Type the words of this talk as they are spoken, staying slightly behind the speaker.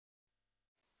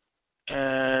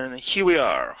And here we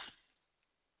are.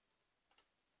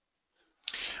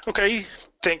 Okay,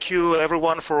 thank you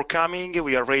everyone for coming.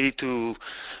 We are ready to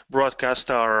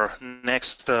broadcast our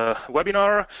next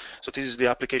webinar. So this is the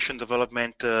application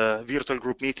development virtual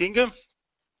group meeting.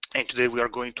 And today we are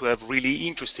going to have really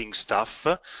interesting stuff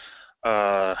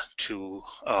to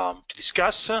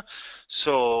discuss.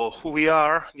 So who we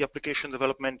are, the application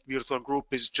development virtual group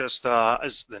is just,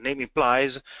 as the name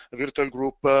implies, a virtual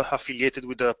group affiliated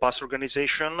with the PAS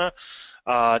organization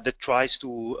that tries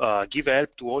to give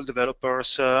help to all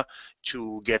developers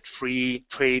to get free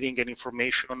training and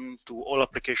information to all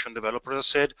application developers, as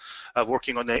I said,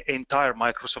 working on the entire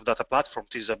Microsoft data platform.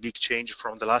 This is a big change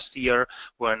from the last year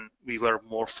when we were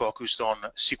more focused on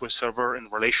SQL Server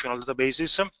and relational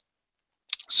databases.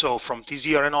 So from this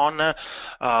year and on,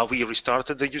 we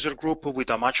restarted the user group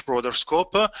with a much broader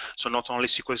scope. So not only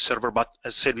SQL Server, but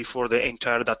as said before, the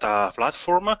entire data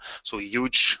platform. So a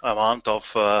huge amount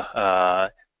of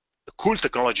cool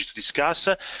technology to discuss.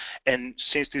 And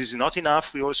since this is not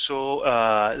enough, we also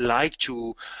like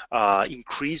to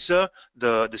increase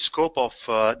the scope of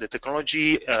the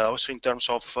technology also in terms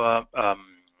of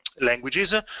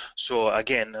languages. So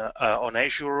again, on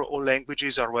Azure, all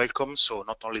languages are welcome. So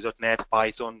not only .NET,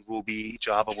 Python, Ruby,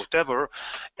 Java, whatever.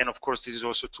 And of course, this is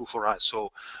also true for us.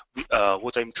 So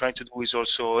what I'm trying to do is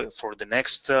also for the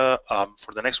next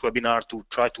webinar to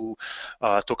try to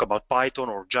talk about Python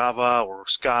or Java or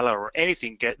Scala or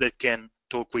anything that can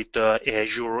talk with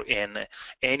Azure and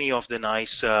any of the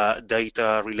nice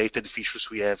data-related features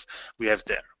we have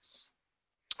there.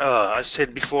 As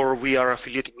said before, we are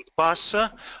affiliated with PAS.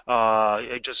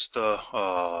 I just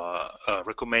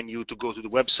recommend you to go to the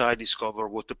website, discover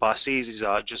what the PAS is.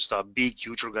 It's just a big,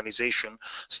 huge organization,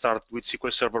 started with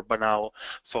SQL Server, but now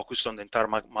focused on the entire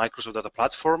Microsoft data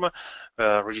platform.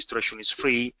 Registration is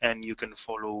free, and you can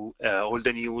follow all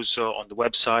the news on the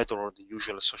website or the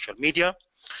usual social media.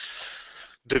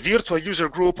 The virtual user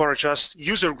group are just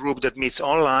user group that meets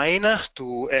online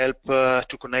to help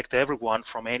to connect everyone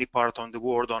from any part on the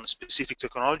world on specific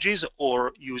technologies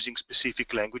or using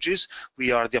specific languages. We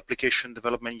are the application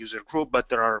development user group, but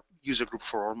there are user group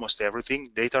for almost everything: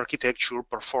 data architecture,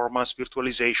 performance,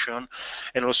 virtualization,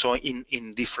 and also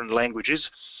in different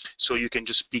languages. So you can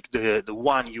just pick the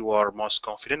one you are most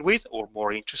confident with or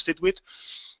more interested with.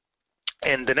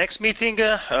 And the next meeting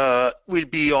will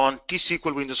be on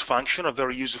T-SQL Windows Function, a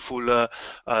very useful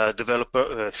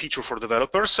developer feature for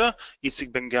developers.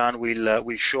 Itzig Ben-Gan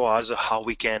will show us how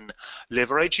we can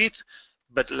leverage it.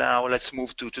 But now let's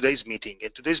move to today's meeting.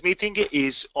 And today's meeting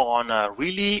is on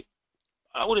really,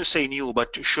 I wouldn't say new, but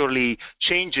surely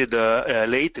changed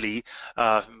lately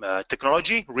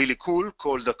technology, really cool,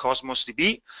 called the Cosmos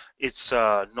DB. It's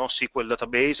a NoSQL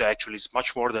database. Actually, it's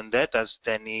much more than that, as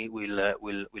Danny will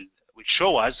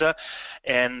show us,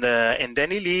 and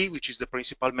Danny Lee, which is the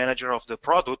principal manager of the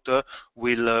product,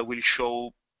 will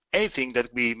show anything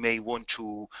that we may want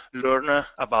to learn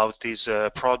about this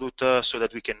product so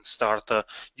that we can start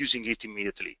using it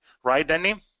immediately. Right,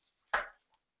 Danny?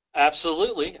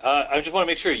 Absolutely. I just want to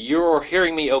make sure you're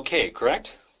hearing me okay,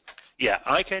 correct? Yeah,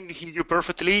 I can hear you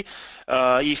perfectly.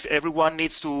 If everyone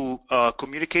needs to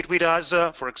communicate with us,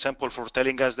 for example, for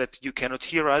telling us that you cannot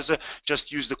hear us,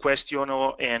 just use the question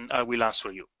and I will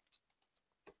answer you.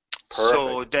 Perfect.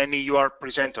 So, Danny, you are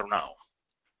presenter now.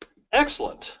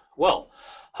 Excellent. Well,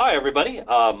 hi, everybody.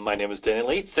 My name is Danny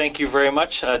Lee. Thank you very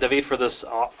much, David, for this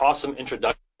awesome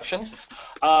introduction.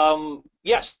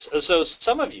 Yes, so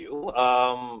some of you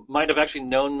might have actually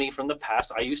known me from the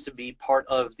past. I used to be part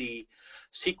of the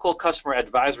SQL Customer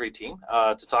Advisory Team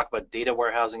to talk about data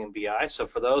warehousing and BI. So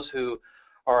for those who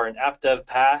are an app dev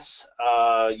pass,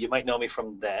 you might know me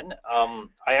from then.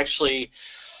 I actually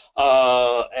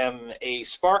am a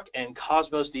Spark and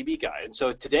Cosmos DB guy, and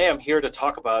so today I'm here to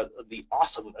talk about the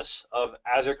awesomeness of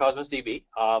Azure Cosmos DB.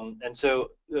 And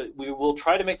so we will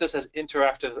try to make this as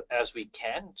interactive as we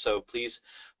can. So please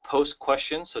post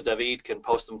questions so David can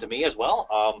post them to me as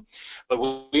well. But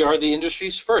we are the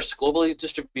industry's first globally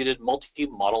distributed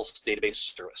multi-model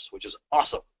database service, which is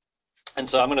awesome. And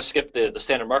so I'm going to skip the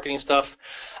standard marketing stuff.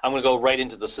 I'm going to go right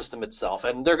into the system itself.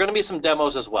 And there are going to be some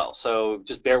demos as well. So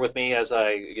just bear with me as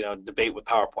I debate with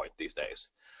PowerPoint these days.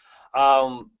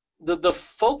 The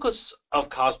focus of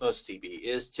Cosmos DB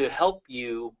is to help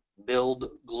you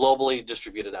build globally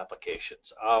distributed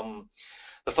applications.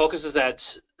 The focus is that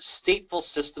stateful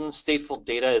systems, stateful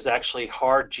data is actually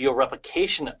hard.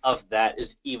 Georeplication of that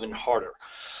is even harder.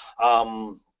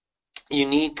 You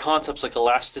need concepts like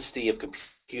elasticity of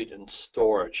compute and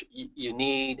storage. You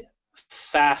need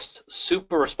fast,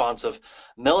 super responsive,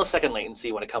 millisecond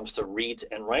latency when it comes to reads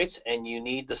and writes, and you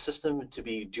need the system to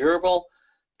be durable,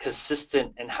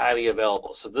 consistent, and highly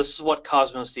available. So this is what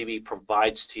Cosmos DB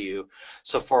provides to you.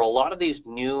 So for a lot of these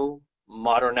new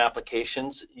modern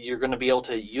applications, you're going to be able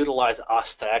to utilize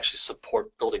us to actually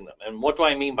support building them. And what do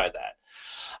I mean by that?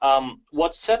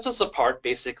 What sets us apart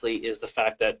basically is the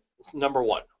fact that, number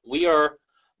one, we are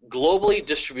globally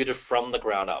distributed from the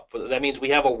ground up. That means we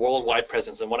have a worldwide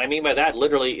presence. And what I mean by that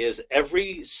literally is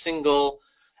every single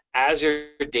Azure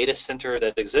data center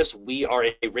that exists, we are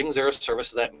a Ring 0 service.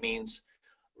 So that means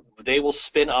they will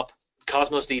spin up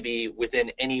Cosmos DB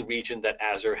within any region that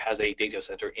Azure has a data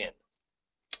center in.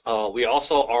 We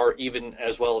also are even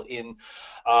as well in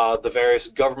the various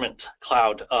government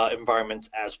cloud environments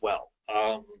as well.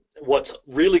 What's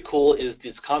really cool is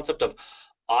this concept of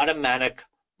automatic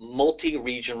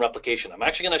multi-region replication. I'm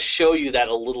actually going to show you that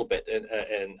a little bit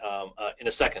in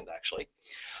a second, actually,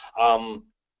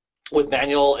 with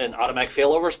manual and automatic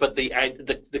failovers. But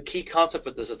the key concept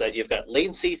with this is that you've got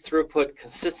latency, throughput,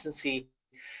 consistency,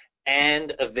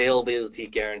 and availability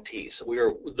guarantees. We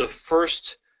are the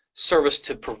first service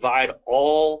to provide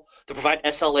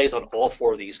SLAs on all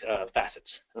four of these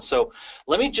facets. And so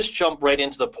let me just jump right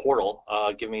into the portal.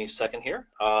 Give me a second here,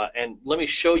 and let me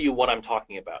show you what I'm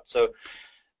talking about. So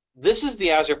this is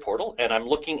the Azure portal, and I'm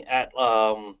looking at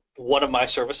one of my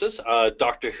services,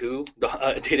 Doctor Who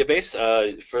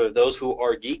database. For those who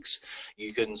are geeks,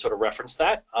 you can sort of reference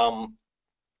that.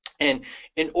 And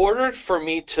in order for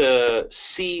me to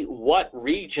see what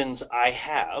regions I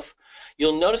have,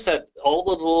 you'll notice that all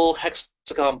the little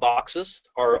hexagon boxes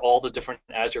are all the different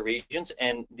Azure regions,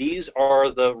 and these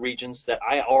are the regions that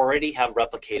I already have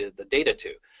replicated the data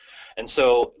to. And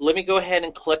so let me go ahead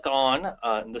and click on,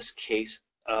 in this case,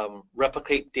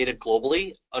 replicate data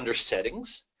globally under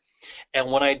settings.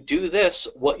 And when I do this,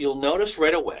 what you'll notice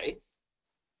right away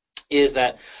is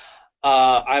that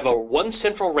I have one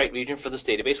central write region for this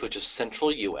database, which is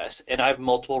Central US, and I have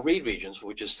multiple read regions,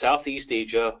 which is Southeast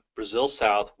Asia, Brazil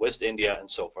South, West India, and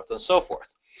so forth and so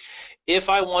forth. If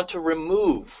I want to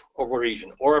remove a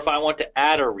region, or if I want to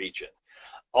add a region,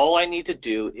 all I need to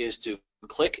do is to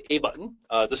click a button.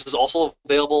 This is also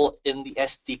available in the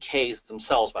SDKs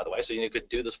themselves, by the way, so you could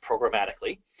do this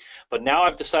programmatically. But now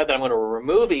I've decided that I'm going to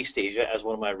remove East Asia as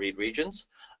one of my read regions.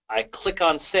 I click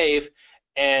on Save,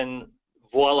 and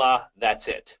voila, that's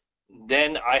it.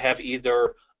 Then I have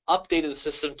either updated the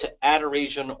system to add a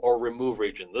region or remove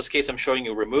region. In this case, I'm showing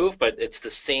you remove, but it's the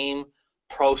same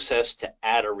process to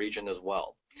add a region as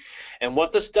well. And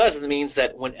what this does, it means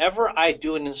that whenever I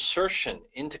do an insertion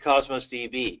into Cosmos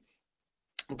DB,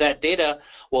 that data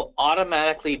will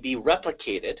automatically be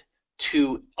replicated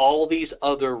to all these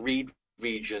other read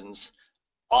regions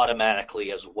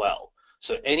automatically as well.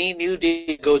 So any new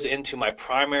data goes into my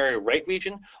primary write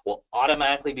region will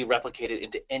automatically be replicated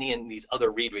into any of these other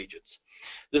read regions.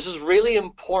 This is really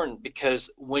important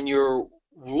because when you're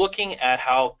looking at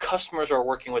how customers are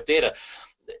working with data,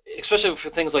 especially for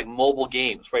things like mobile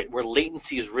games, right, where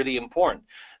latency is really important,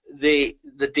 the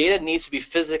data needs to be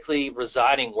physically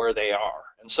residing where they are.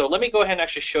 And so let me go ahead and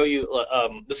actually show you,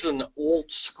 this is an old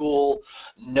school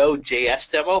Node.js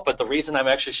demo, but the reason I'm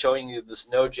actually showing you this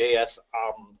Node.js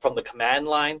from the command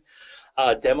line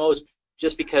demo is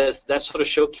just because that sort of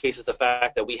showcases the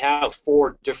fact that we have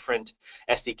 4 different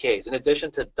SDKs. In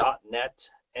addition to .NET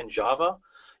and Java,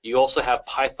 you also have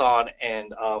Python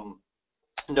and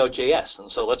Node.js.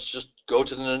 And so let's just go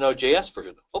to the Node.js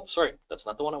version. Oh, sorry, that's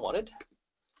not the one I wanted.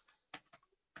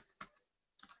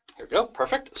 Here we go,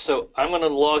 perfect. So I'm going to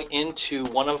log into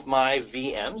one of my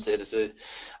VMs. It is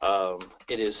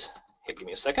here, give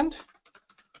me a second.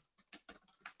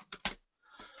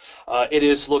 It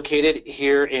is located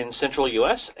here in Central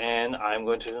US, and I'm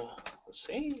going to, let's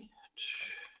see.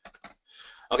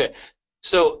 Okay,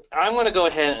 so I'm going to go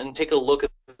ahead and take a look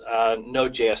at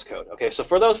Node.js code. Okay, so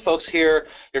for those folks here,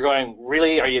 you're going,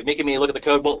 really, are you making me look at the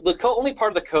code? Well, the only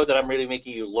part of the code that I'm really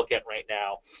making you look at right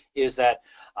now is that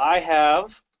I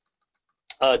have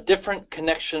different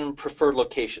connection preferred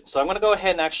locations. So I'm going to go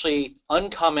ahead and actually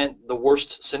uncomment the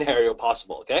worst scenario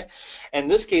possible, okay? In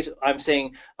this case, I'm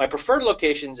saying my preferred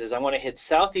locations is I want to hit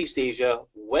Southeast Asia,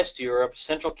 West Europe,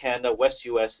 Central Canada, West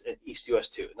US, and East US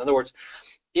too. In other words,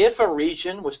 if a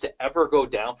region was to ever go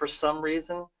down for some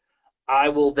reason, I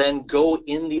will then go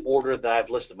in the order that I've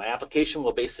listed. My application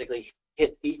will basically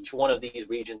hit each one of these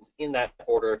regions in that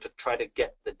order to try to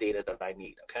get the data that I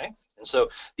need, okay? And so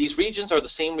these regions are the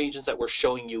same regions that we're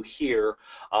showing you here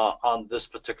on this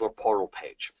particular portal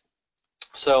page.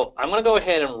 So I'm going to go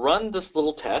ahead and run this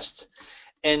little test,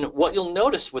 and what you'll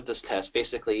notice with this test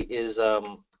basically is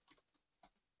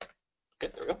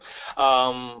Okay, there we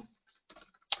go.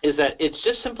 Is that it's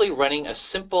just simply running a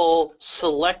simple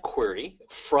select query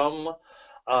from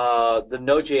the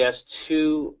Node.js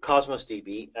to Cosmos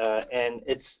DB, and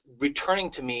it's returning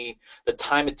to me the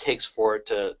time it takes for it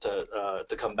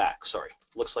to come back. Sorry,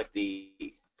 looks like there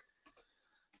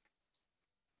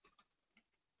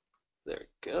we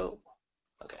go.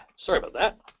 Okay, sorry about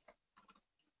that.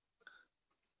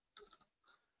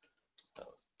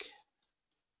 Okay.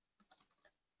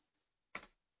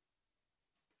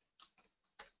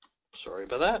 Sorry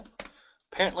about that.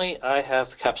 Apparently, I have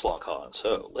the caps lock on,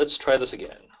 so let's try this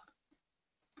again.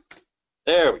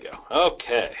 There we go.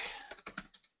 Okay.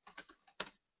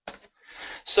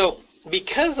 So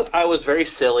because I was very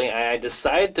silly, I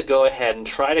decided to go ahead and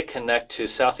try to connect to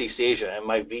Southeast Asia, and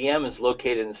my VM is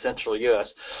located in Central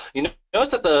US. You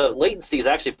notice that the latency is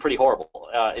actually pretty horrible.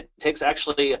 It takes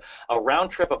actually a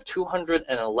round trip of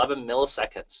 211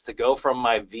 milliseconds to go from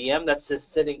my VM that's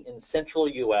just sitting in Central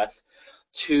US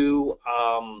to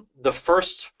the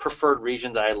first preferred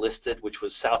region that I listed, which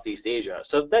was Southeast Asia.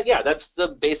 So that, yeah, that's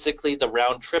basically the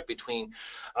round trip between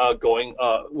going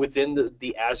within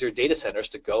the Azure data centers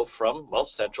to go from, well,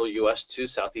 Central US to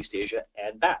Southeast Asia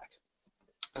and back.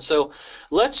 And so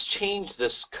let's change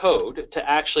this code to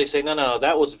actually say, no,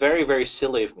 that was very, very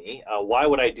silly of me. Why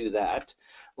would I do that?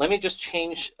 Let me just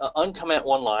change, uncomment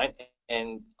one line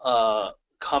and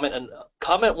comment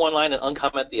one line and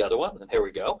uncomment the other one, and there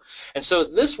we go. And so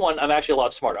this one, I'm actually a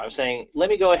lot smarter. I'm saying, let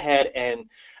me go ahead and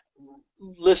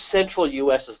list Central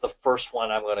US as the first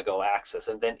one I'm going to go access,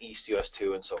 and then East US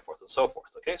 2, and so forth and so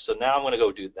forth. Okay, so now I'm going to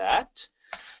go do that.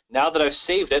 Now that I've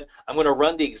saved it, I'm going to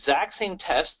run the exact same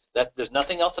test. That there's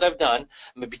nothing else that I've done.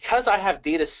 But because I have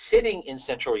data sitting in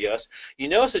Central US, you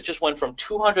notice it just went from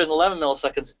 211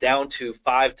 milliseconds down to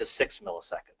 5 to 6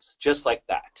 milliseconds, just like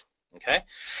that. Okay,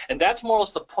 and that's more or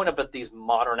less the point about these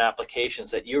modern applications,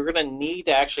 that you're going to need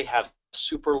to actually have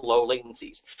super low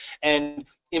latencies. And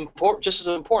just as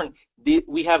important,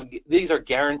 these are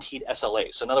guaranteed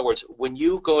SLAs. So in other words, when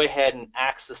you go ahead and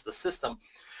access the system,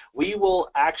 we will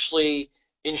actually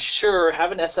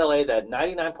have an SLA that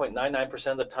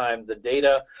 99.99% of the time the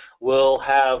data will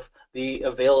have the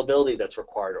availability that's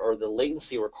required, or the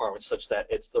latency requirements, such that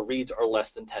the reads are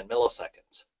less than 10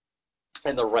 milliseconds.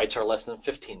 And the writes are less than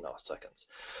 15 milliseconds.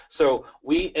 So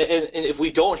and if we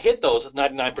don't hit those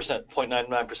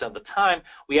 99.99% of the time,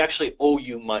 we actually owe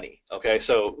you money. Okay,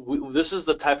 so this is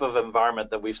the type of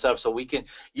environment that we've set up, so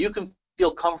you can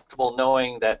feel comfortable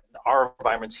knowing that our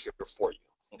environment's here for you.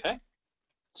 Okay,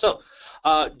 so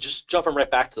just jumping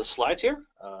right back to the slides here.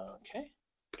 Okay.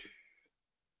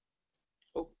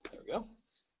 Oh, there we go.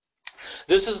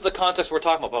 This is the context we're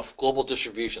talking about global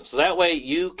distribution. So that way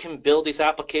you can build these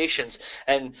applications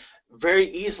and very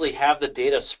easily have the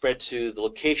data spread to the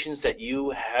locations that you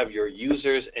have your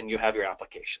users and you have your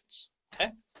applications.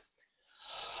 Okay.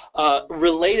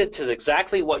 Related to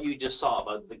exactly what you just saw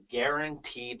about the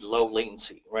guaranteed low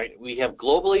latency, right? We have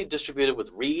globally distributed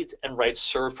with reads and writes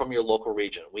served from your local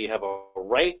region. We have a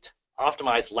write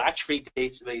optimized latch-free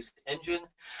database engine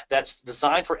that's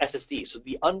designed for SSD. So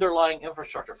the underlying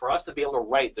infrastructure for us to be able to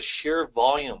write the sheer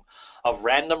volume of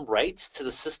random writes to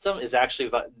the system is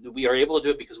actually, we are able to do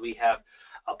it because we have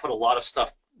put a lot of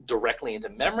stuff directly into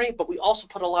memory, but we also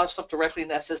put a lot of stuff directly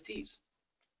into SSDs.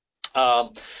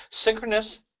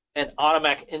 Synchronous and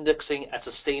automatic indexing at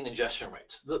sustained ingestion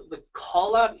rates. The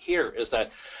call out here is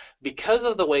that because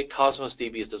of the way Cosmos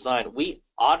DB is designed, we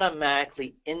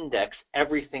automatically index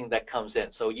everything that comes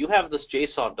in. So you have this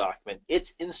JSON document,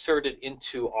 it's inserted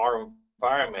into our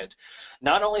environment.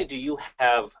 Not only do you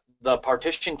have the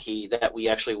partition key that we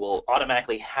actually will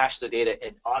automatically hash the data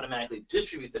and automatically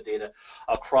distribute the data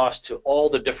across to all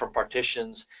the different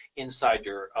partitions inside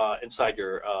your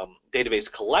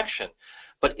database collection.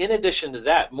 But in addition to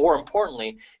that, more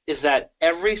importantly, is that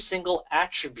every single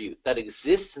attribute that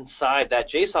exists inside that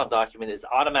JSON document is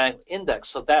automatically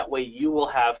indexed, so that way you will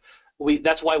have,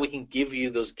 that's why we can give you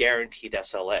those guaranteed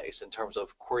SLAs in terms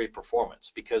of query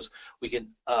performance, because we can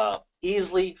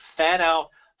easily fan out,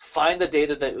 find the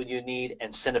data that you need,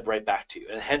 and send it right back to you.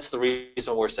 And hence the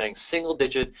reason we're saying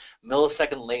single-digit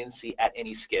millisecond latency at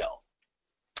any scale.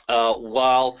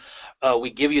 While we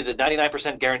give you the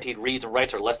 99% guaranteed reads and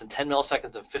writes are less than 10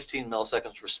 milliseconds and 15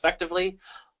 milliseconds respectively,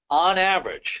 on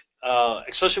average,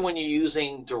 especially when you're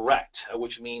using direct,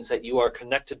 which means that you are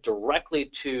connected directly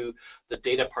to the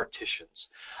data partitions.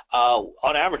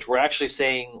 On average, we're actually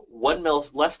saying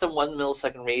less than 1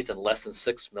 millisecond reads and less than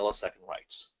 6 millisecond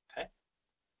writes. Okay.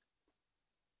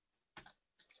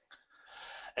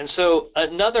 And so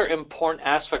another important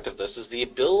aspect of this is the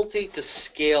ability to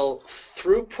scale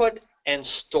throughput and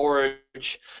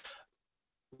storage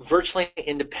virtually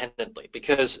independently,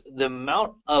 because the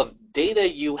amount of data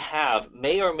you have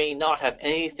may or may not have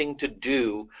anything to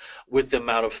do with the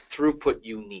amount of throughput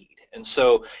you need. And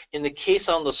so in the case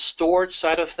on the storage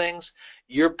side of things,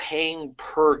 you're paying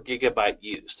per gigabyte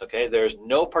used, okay? There's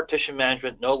no partition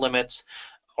management, no limits.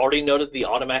 Already noted the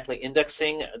automatically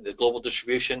indexing, the global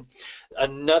distribution.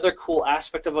 Another cool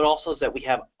aspect of it also is that we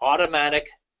have automatic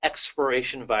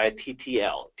expiration via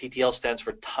TTL. TTL stands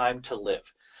for time to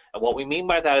live. And what we mean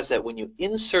by that is that when you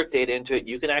insert data into it,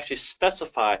 you can actually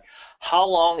specify how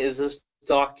long is this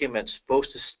document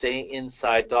supposed to stay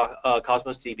inside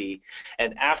Cosmos DB,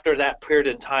 and after that period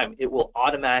in time, it will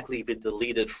automatically be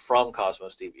deleted from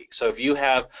Cosmos DB. So if you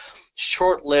have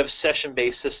short-lived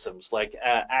session-based systems like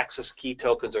access key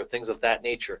tokens or things of that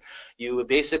nature, you would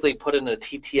basically put in a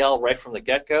TTL right from the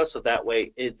get-go, so that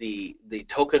way the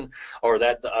token or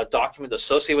that document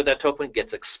associated with that token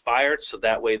gets expired, so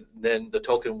that way then the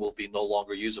token will be no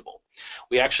longer usable.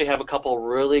 We actually have a couple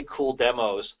really cool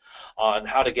demos on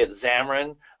how to get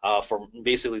Xamarin from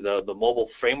basically the mobile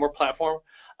framework platform,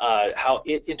 how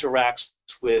it interacts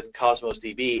with Cosmos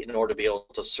DB in order to be able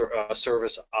to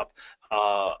service up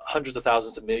hundreds of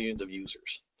thousands of millions of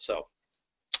users. So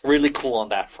really cool on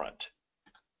that front.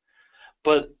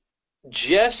 But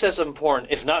just as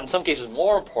important, if not in some cases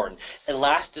more important,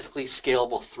 elastically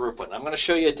scalable throughput. I'm going to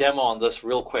show you a demo on this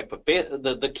real quick, but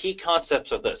the key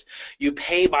concepts of this: you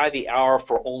pay by the hour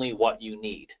for only what you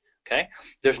need. Okay,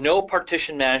 there's no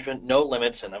partition management, no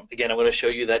limits, and again, I'm going to show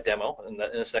you that demo in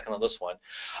a second on this one.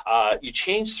 You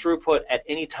change throughput at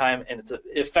any time, and it's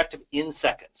effective in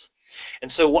seconds.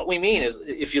 And so what we mean is,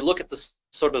 if you look at this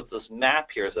sort of this map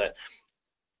here, is that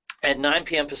at 9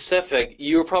 p.m. Pacific,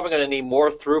 you're probably going to need more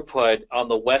throughput on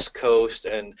the West Coast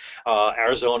and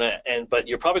Arizona, but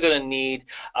you're probably going to need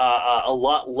a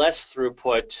lot less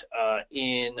throughput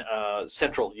in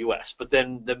central U.S. But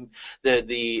then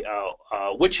the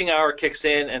witching hour kicks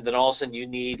in, and then all of a sudden you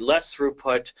need less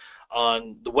throughput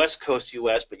on the West Coast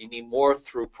U.S., but you need more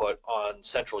throughput on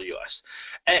central U.S.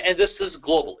 And this is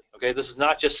globally, okay? This is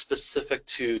not just specific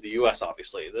to the U.S.,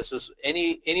 obviously. This is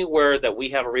anywhere that we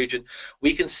have a region,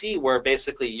 we can see where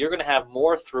basically you're going to have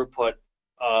more throughput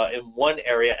in one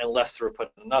area and less throughput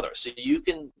in another. So you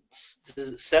can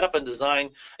set up and design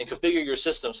and configure your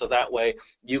system so that way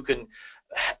you can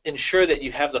ensure that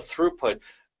you have the throughput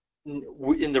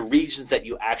in the regions that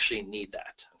you actually need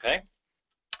that, okay?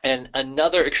 And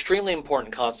another extremely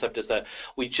important concept is that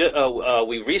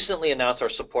we recently announced our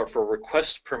support for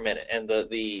requests per minute, and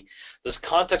this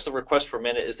context of requests per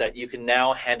minute is that you can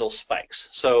now handle spikes.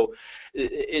 So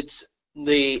it's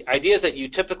the idea is that you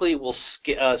typically will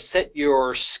set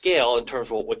your scale in terms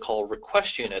of what we call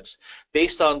request units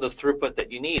based on the throughput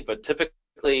that you need, but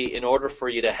typically in order for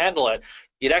you to handle it,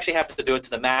 you'd actually have to do it to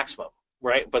the maximum.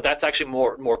 Right, but that's actually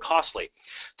more costly.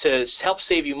 To help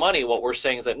save you money, what we're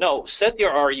saying is that no, set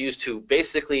your RUs to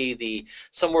basically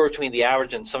somewhere between the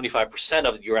average and 75%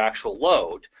 of your actual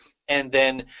load, and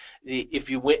then if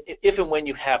and when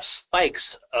you have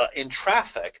spikes in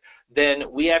traffic, then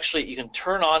you can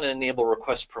turn on and enable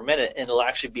requests per minute, and it'll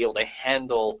actually be able to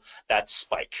handle that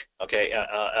spike, okay,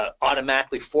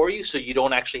 automatically for you, so you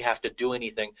don't actually have to do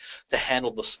anything to handle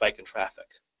the spike in traffic.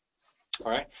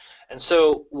 All right, and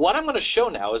so what I'm going to show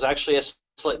now is actually a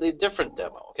slightly different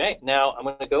demo. Okay, now I'm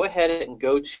going to go ahead and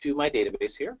go to my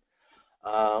database here.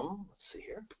 Let's see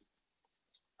here.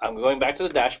 I'm going back to the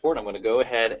dashboard. I'm going to go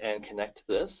ahead and connect to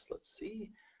this. Let's see.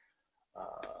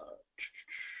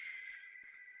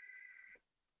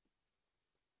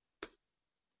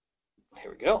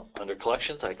 Here we go. Under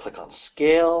collections, I click on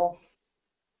scale.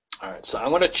 All right, so I'm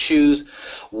going to choose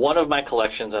one of my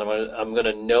collections, and I'm going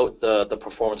to note the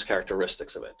performance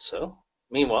characteristics of it. So,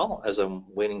 meanwhile, as I'm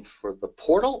waiting for the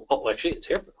portal, oh, actually, it's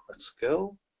here. Let's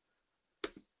go.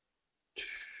 Here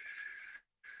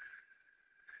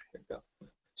we go.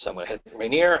 So I'm going to hit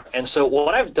Rainier, and so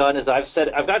what I've done is I've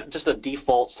got just a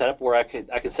default setup where I can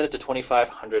set it to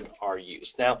 2,500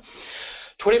 RUs. Now,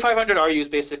 2,500 RUs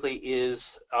basically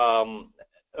is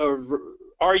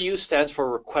RU stands for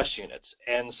request units,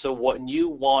 and so when you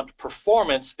want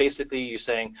performance, basically you're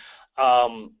saying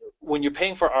when you're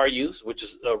paying for RUs, which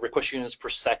is request units per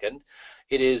second,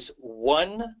 it is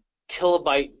 1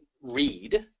 kilobyte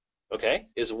read, okay,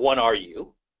 is 1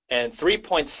 RU, and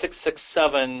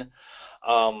 3.667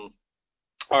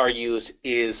 RUs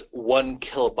is 1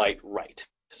 kilobyte write.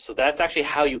 So that's actually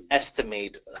how you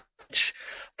estimate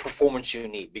performance you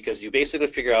need, because you basically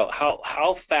figure out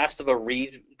how fast of a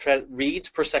reads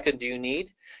per second do you need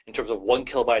in terms of 1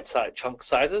 kilobyte chunk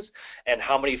sizes, and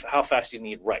how fast you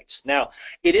need writes. Now,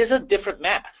 it is a different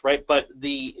math, right? But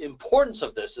the importance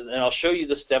of this, and I'll show you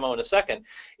this demo in a second,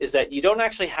 is that you don't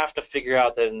actually have to figure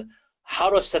out then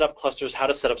how to set up clusters, how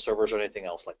to set up servers, or anything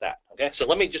else like that. Okay, so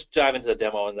let me just dive into the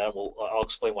demo, and then I'll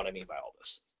explain what I mean by all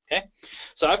this. Okay,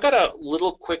 so I've got a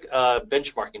little quick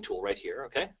benchmarking tool right here.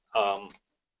 Okay,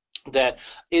 that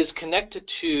is connected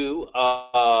to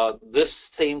this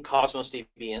same Cosmos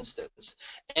DB instance,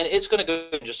 and it's going to go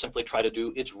and just simply try to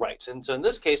do its writes. And so in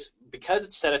this case, because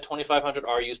it's set at 2,500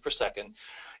 RUs per second,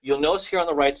 you'll notice here on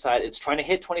the right side, it's trying to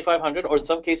hit 2,500, or in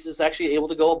some cases, it's actually able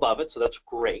to go above it, so that's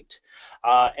great.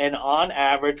 And on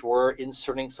average, we're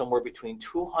inserting somewhere between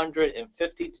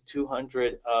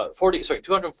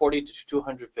 240 to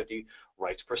 250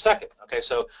 writes per second. Okay,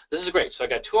 so this is great. So I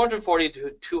got 240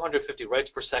 to 250 writes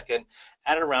per second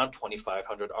at around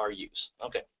 2,500 RUs.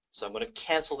 Okay, so I'm going to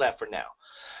cancel that for now.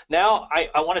 Now, I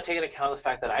want to take into account the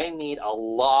fact that I need a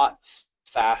lot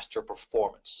faster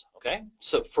performance. Okay,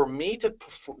 so for me to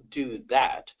do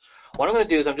that, what I'm going to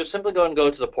do is I'm just simply going to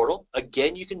go to the portal.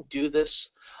 Again, you can do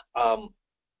this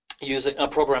using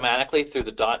programmatically through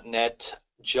the .NET,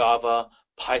 Java,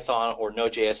 Python, or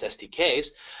Node.js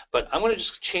SDKs, but I'm going to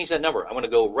just change that number. I'm going to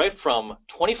go right from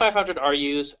 2,500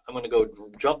 RUs, I'm going to go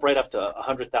jump right up to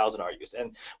 100,000 RUs.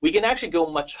 And we can actually go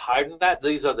much higher than that.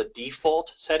 These are the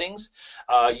default settings.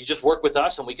 You just work with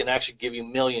us, and we can actually give you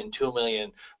 1 million, 2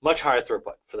 million, much higher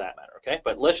throughput for that matter. Okay,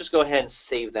 but let's just go ahead and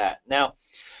save that. Now,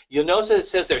 you'll notice that it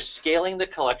says they're scaling the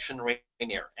collection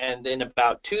Rainier, and in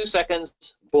about 2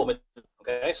 seconds, boom,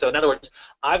 okay, so in other words,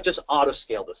 I've just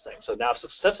auto-scaled this thing. So now I've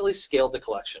successfully scaled the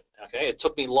collection. Okay, it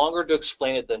took me longer to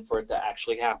explain it than for it to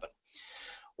actually happen.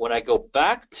 When I go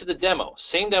back to the demo,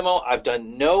 same demo, I've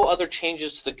done no other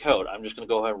changes to the code. I'm just going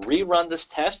to go ahead and rerun this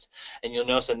test, and you'll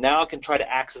notice that now I can try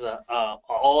to access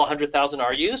all 100,000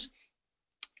 RUs.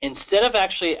 Instead of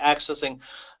actually accessing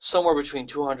somewhere between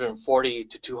 240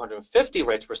 to 250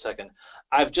 writes per second,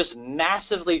 I've just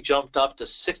massively jumped up to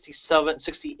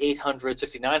 6,800,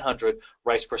 6,900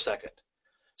 writes per second.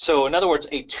 So in other words,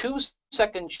 a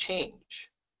 2-second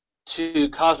change to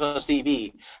Cosmos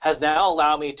DB has now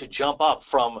allowed me to jump up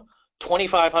from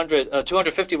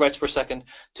 250 writes per second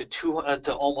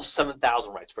to almost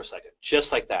 7,000 writes per second,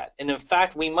 just like that. And in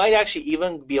fact, we might actually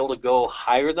even be able to go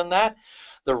higher than that.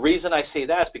 The reason I say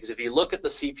that is because if you look at the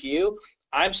CPU,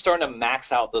 I'm starting to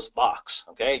max out this box.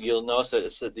 Okay, you'll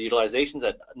notice that the utilization's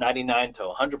at 99 to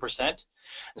 100%, and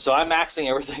so I'm maxing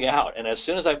everything out. And as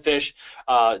soon as I finish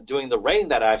doing the rating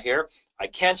that I have here, I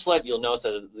cancel it. You'll notice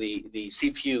that the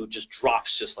CPU just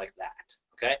drops just like that.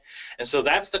 Okay, and so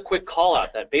that's the quick call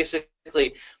out. That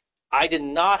basically, I did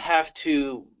not have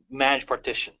to manage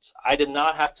partitions. I did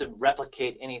not have to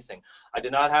replicate anything. I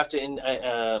did not have to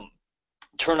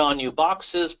turn on new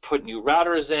boxes, put new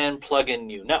routers in, plug in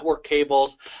new network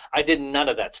cables. I did none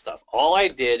of that stuff. All I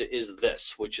did is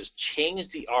this, which is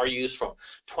change the RUs from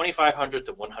 2,500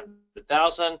 to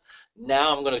 100,000.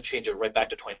 Now I'm going to change it right back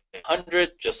to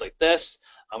 2,800, just like this.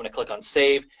 I'm going to click on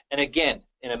save, and again,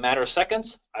 in a matter of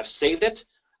seconds, I've saved it.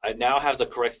 I now have the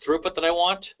correct throughput that I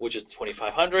want, which is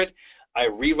 2,500. I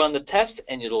rerun the test,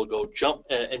 and it'll go jump,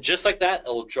 and just like that,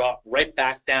 it'll drop right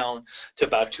back down to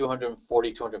about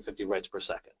 240, 250 writes per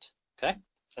second. Okay,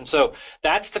 and so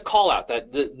that's the call out.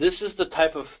 This is the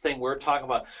type of thing we're talking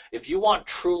about. If you want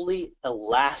truly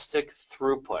elastic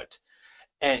throughput,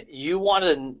 and you want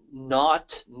to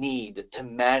not need to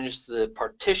manage the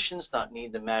partitions, not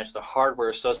need to manage the hardware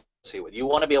associated with it. You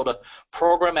want to be able to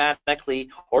programmatically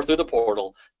or through the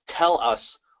portal tell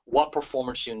us what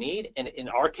performance you need, and in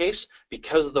our case,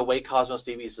 because of the way Cosmos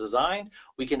DB is designed,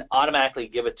 we can automatically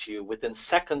give it to you within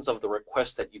seconds of the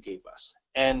request that you gave us.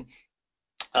 And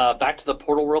back to the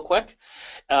portal real quick.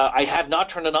 I have not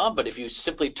turned it on, but if you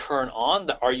simply turn on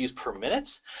the RUs per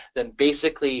minute, then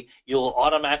basically you'll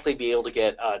automatically be able to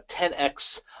get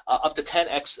 10x, up to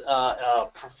 10x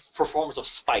performance of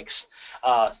spikes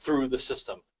through the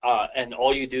system. And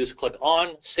all you do is click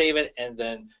on, save it, and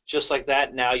then just like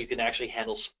that, now you can actually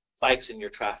handle spikes in your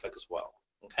traffic as well.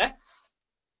 Okay?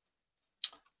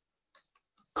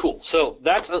 Cool. So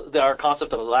that's our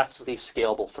concept of elastically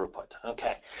scalable throughput.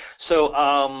 Okay. So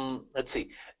let's see.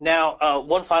 Now,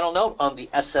 one final note on the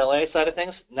SLA side of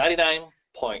things: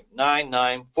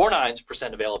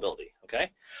 99.9949% availability.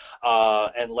 Okay.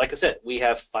 And like I said, we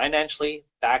have financially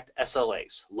backed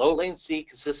SLAs. Low latency,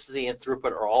 consistency, and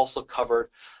throughput are also covered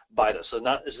by this. So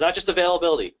it's not just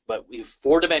availability, but we have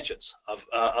 4 dimensions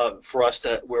for us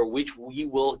to we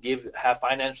will have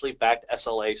financially backed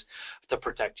SLAs to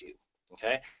protect you.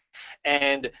 Okay,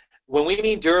 and when we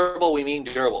mean durable, we mean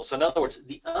durable. So in other words,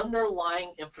 the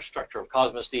underlying infrastructure of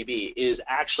Cosmos DB is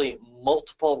actually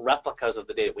multiple replicas of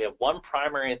the data. We have one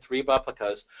primary and 3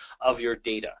 replicas of your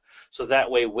data. So that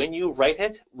way, when you write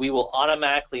it, we will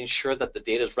automatically ensure that the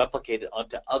data is replicated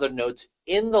onto other nodes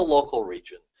in the local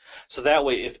region. So that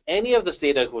way, if any of this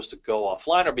data was to go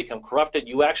offline or become corrupted,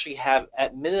 you actually have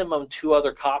at minimum 2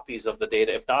 other copies of the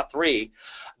data, if not 3,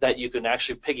 that you can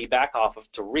actually piggyback off of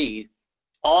to read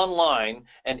online,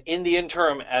 and in the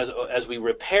interim, as we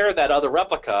repair that other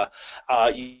replica,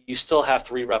 you still have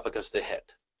 3 replicas to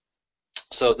hit.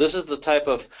 So this is the type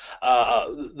of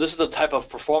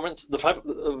performance,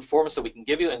 that we can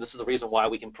give you, and this is the reason why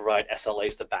we can provide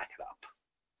SLAs to back it up.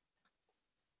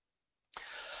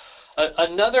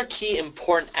 Another key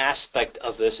important aspect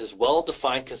of this is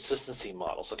well-defined consistency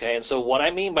models, okay? And so what I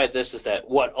mean by this is that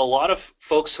what a lot of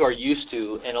folks who are used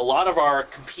to, and a lot of our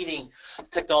competing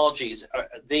technologies,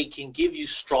 they can give you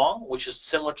strong, which is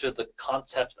similar to the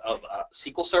concept of a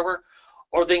SQL Server,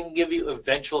 or they can give you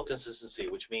eventual consistency,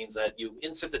 which means that you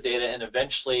insert the data and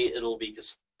eventually it'll be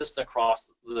consistent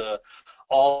across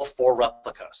all 4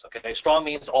 replicas, okay? Strong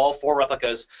means all 4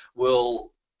 replicas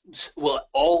will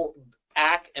all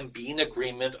act and be in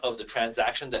agreement of the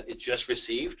transaction that it just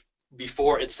received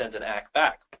before it sends an ACK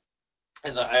back.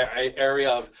 In the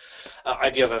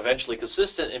idea of eventually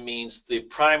consistent, it means the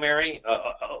primary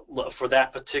for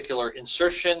that particular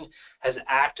insertion has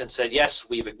acted and said, yes,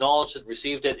 we've acknowledged it,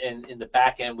 received it, and in the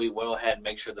back end, we go ahead and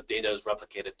make sure the data is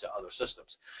replicated to other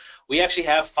systems. We actually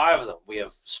have 5 of them. We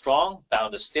have strong,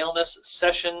 bound to staleness,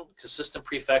 session, consistent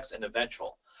prefix, and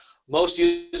eventual. Most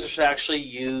users actually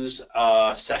use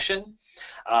session.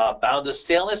 Bound to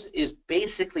staleness is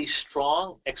basically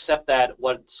strong, except that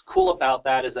what's cool about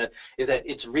that is that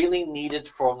it's really needed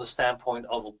from the standpoint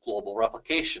of global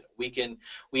replication.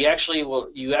 You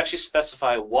actually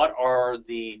specify what are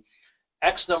the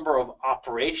X number of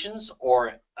operations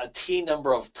or a T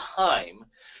number of time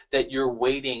that you're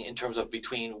waiting in terms of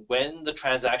between when the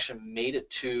transaction made it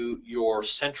to your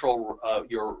central,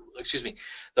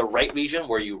 the write region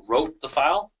where you wrote the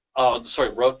file,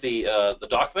 wrote the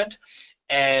document,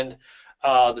 and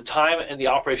the time and the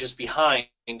operations behind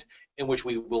in which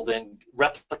we will then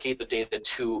replicate the data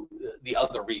to the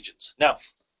other regions. Now,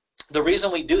 the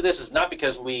reason we do this is not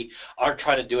because we aren't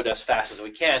trying to do it as fast as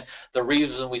we can. The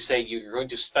reason we say you're going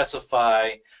to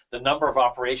specify the number of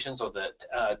operations or the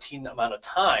amount of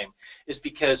time is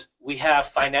because we have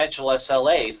financial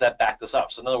SLAs that back this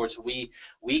up. So in other words,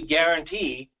 we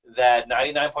guarantee that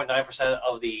 99.9%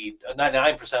 of the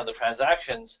 99% of the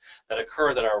transactions that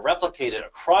occur that are replicated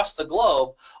across the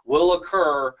globe will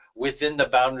occur within the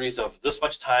boundaries of this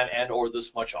much time and or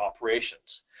this much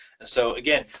operations. And so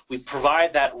again, we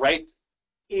provide that right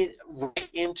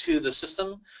into the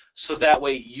system so that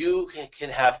way you can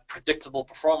have predictable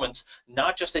performance,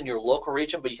 not just in your local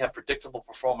region, but you have predictable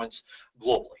performance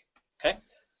globally, okay?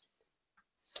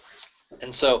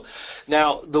 And so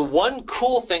now the one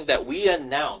cool thing that we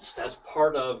announced as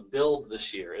part of Build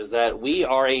this year is that we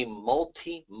are a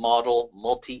multi-model,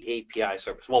 multi-API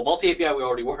service. Well, multi-API we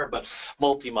already were, but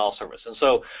multi-model service. And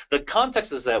so the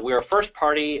context is that we are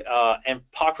first-party and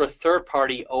popular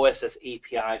third-party OSS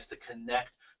APIs to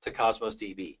connect to Cosmos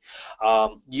DB.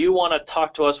 You want to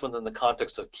talk to us within the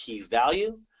context of key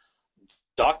value,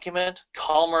 document,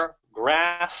 columnar,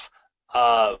 graph,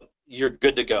 you're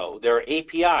good to go. There are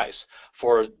APIs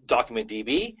for document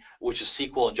DB, which is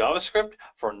SQL and JavaScript,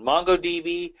 for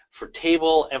MongoDB, for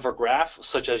table, and for graph,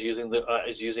 such as using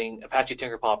Apache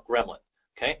Tinkerpop Gremlin.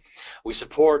 Okay, we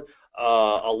support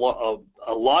a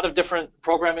lot of different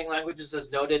programming languages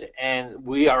as noted, and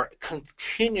we are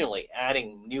continually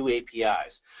adding new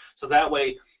APIs. So that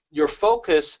way, your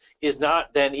focus is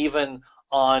not then even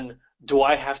on do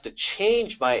I have to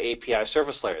change my API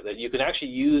service layer, that you can actually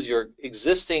use your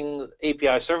existing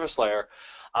API service layer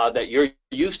that you're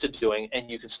used to doing,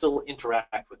 and you can still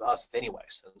interact with us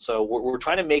anyways. And so we're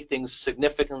trying to make things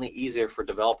significantly easier for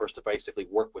developers to basically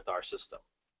work with our system.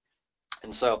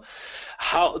 And so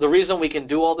the reason we can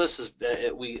do all this is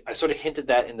I sort of hinted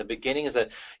that in the beginning, is that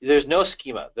there's no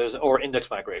schema or index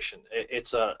migration.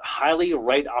 It's a highly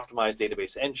write-optimized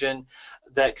database engine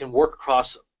that can work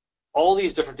across all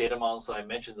these different data models that I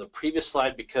mentioned in the previous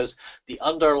slide, because the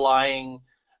underlying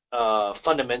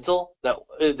fundamental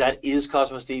that is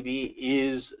Cosmos DB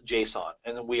is JSON,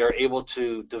 and we are able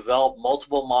to develop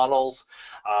multiple models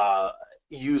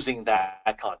using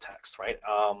that context, right?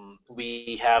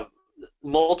 We have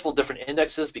multiple different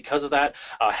indexes because of that,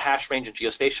 hash range and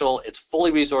geospatial. It's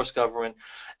fully resource governed,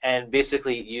 and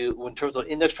basically in terms of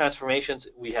index transformations,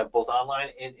 we have both online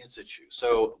and in situ.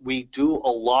 So we do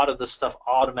a lot of this stuff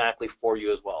automatically for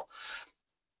you as well.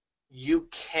 You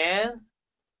can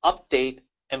update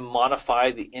and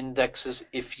modify the indexes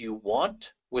if you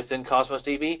want within Cosmos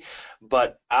DB,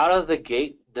 but out of the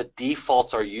gate, the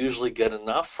defaults are usually good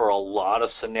enough for a lot of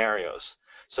scenarios.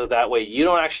 So that way you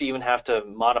don't actually even have to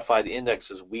modify the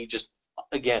indexes. We just,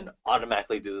 again,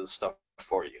 automatically do this stuff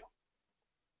for you.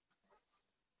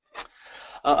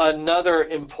 Another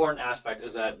important aspect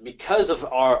is that because of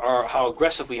how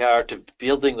aggressive we are to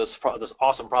building this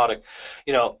awesome product,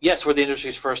 yes, we're the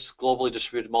industry's first globally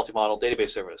distributed multi-model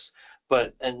database service.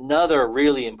 But another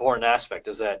really important aspect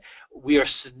is that we are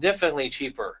significantly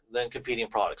cheaper than competing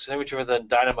products, significantly cheaper than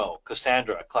Dynamo,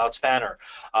 Cassandra, Cloud Spanner,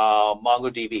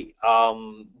 MongoDB.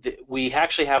 We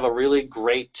actually have a really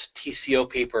great TCO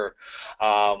paper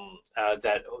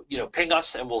that ping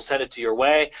us and we'll send it to your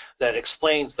way that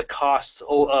explains the costs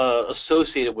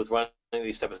associated with running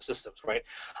these type of systems. Right?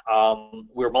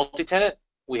 We're multi-tenant.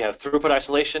 We have throughput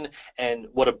isolation, and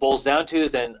what it boils down to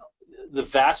is then the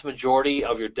vast majority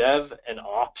of your dev and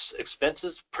ops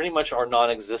expenses pretty much are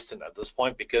non-existent at this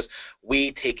point because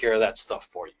we take care of that stuff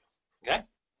for you. Okay?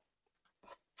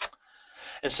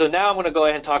 And so now I'm going to go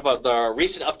ahead and talk about the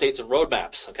recent updates and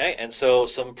roadmaps. Okay? And so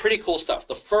some pretty cool stuff.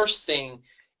 The first thing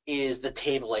is the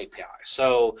table API.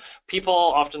 So people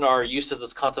often are used to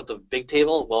this concept of big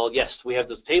table. Well, yes, we have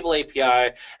this table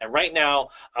API, and right now,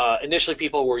 initially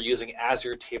people were using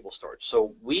Azure table storage.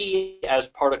 So we, as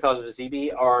part of Cosmos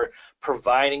DB, are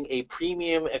providing a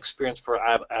premium experience for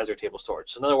Azure table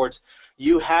storage. So in other words,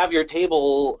 you have your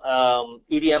table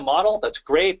EDM model, that's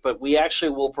great, but we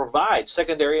actually will provide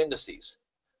secondary indices,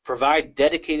 provide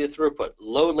dedicated throughput,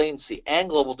 low latency, and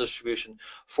global distribution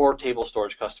for table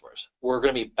storage customers. We're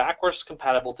going to be backwards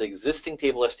compatible to existing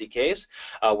table SDKs.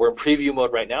 We're in preview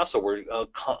mode right now, so we're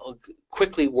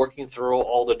quickly working through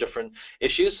all the different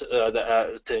issues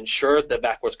to ensure the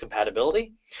backwards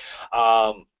compatibility.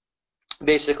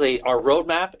 Basically, our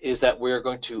roadmap is that we're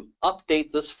going to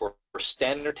update this for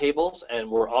standard tables, and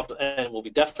we'll be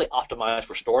definitely optimized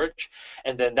for storage,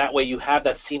 and then that way you have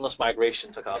that seamless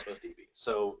migration to Cosmos DB.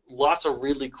 So lots of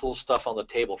really cool stuff on the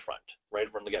table front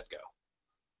right from the get-go.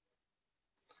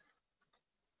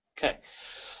 Okay.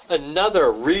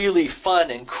 Another really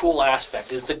fun and cool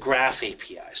aspect is the Graph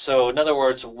API. So in other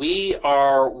words, we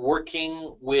are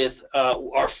working with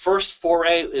our first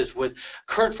foray is with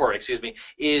current foray,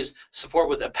 is support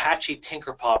with Apache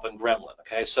Tinkerpop and Gremlin.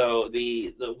 Okay, so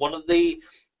the one of the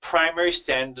primary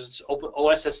standards, open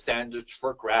OSS standards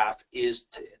for Graph is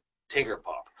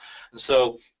Tinkerpop, and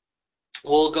so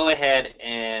we'll go ahead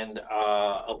and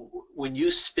when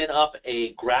you spin up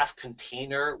a Graph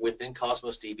container within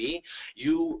Cosmos DB,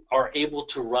 you are able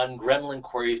to run Gremlin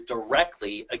queries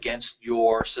directly against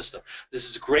your system. This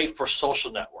is great for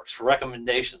social networks, for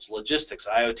recommendations, logistics,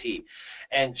 IoT.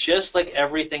 And just like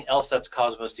everything else that's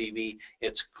Cosmos DB,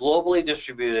 it's globally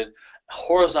distributed,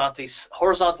 horizontally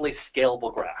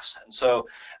scalable graphs. And so,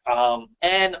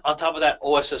 and on top of that,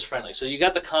 OSS friendly. So you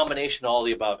got the combination of all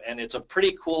the above, and it's a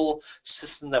pretty cool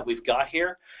system that we've got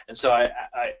here. And so I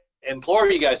implore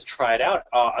you guys to try it out.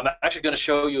 I'm actually going to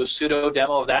show you a pseudo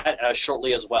demo of that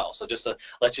shortly as well. So just to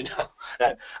let you know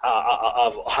that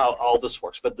of how all this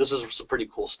works. But this is some pretty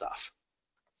cool stuff.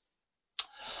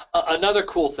 Another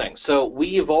cool thing, so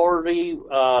we've already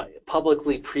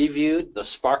publicly previewed the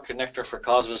Spark connector for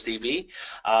Cosmos DB.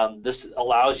 This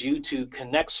allows you to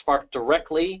connect Spark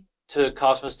directly to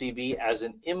Cosmos DB as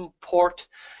an import,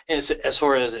 as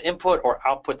far as an input or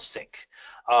output sync.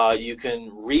 You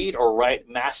can read or write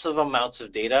massive amounts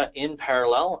of data in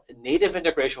parallel, native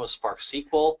integration with Spark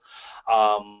SQL.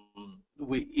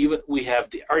 We have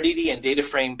RDD and data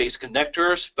frame based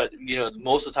connectors, but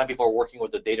most of the time people are working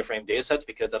with the data frame data sets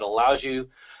because that allows you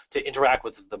to interact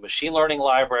with the machine learning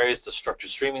libraries, the structured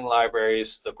streaming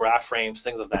libraries, the graph frames,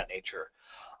 things of that nature.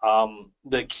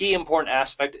 The key important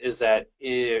aspect is that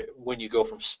when you go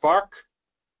from Spark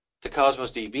to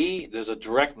Cosmos DB, there's a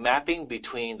direct mapping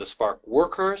between the Spark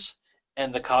workers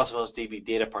and the Cosmos DB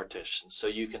data partition. So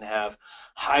you can have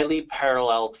highly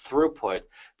parallel throughput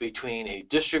between a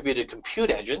distributed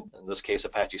compute engine, in this case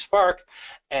Apache Spark,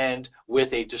 and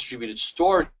with a distributed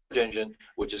storage engine,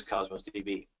 which is Cosmos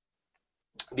DB.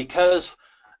 Because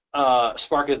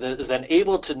Spark is then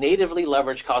able to natively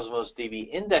leverage Cosmos DB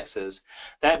indexes,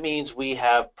 that means we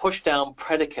have push-down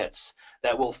predicates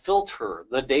that will filter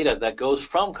the data that goes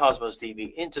from Cosmos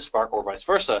DB into Spark or vice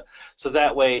versa, so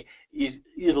that way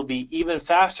it'll be even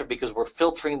faster because we're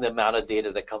filtering the amount of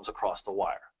data that comes across the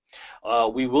wire.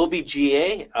 We will be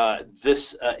GA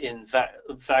in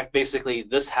fact, basically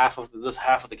this half of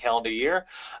the calendar year,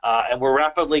 and we're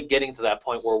rapidly getting to that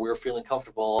point where we're feeling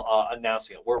comfortable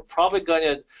announcing it. We're probably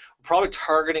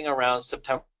targeting around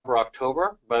September,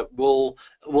 October, but we'll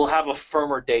have a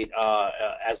firmer date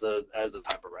as the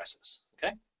time progresses.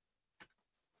 Okay.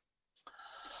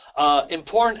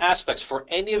 Important aspects for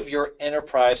any of your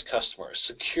enterprise customers: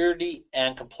 security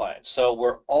and compliance. So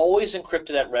we're always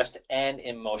encrypted at rest and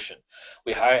in motion.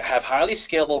 We have highly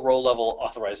scalable row-level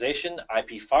authorization,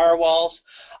 IP firewalls.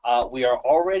 We are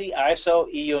already ISO,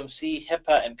 EUMC,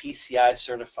 HIPAA, and PCI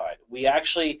certified. We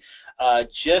actually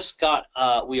just got,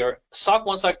 we are SOC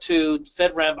 1, SOC 2,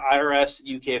 FedRAMP, IRS,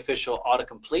 UK official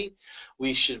autocomplete.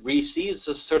 We should receive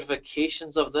the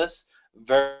certifications of this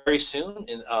very soon,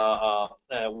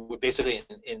 basically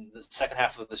in the second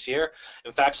half of this year.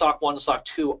 In fact, SOC 1 and SOC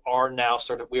 2 are now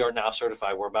we are now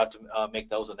certified. We're about to make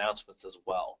those announcements as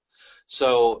well.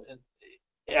 So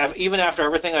even after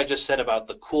everything I just said about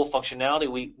the cool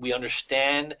functionality, we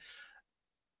understand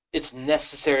it's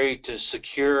necessary to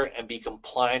secure and be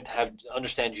compliant, to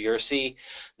understand GRC.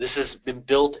 This has been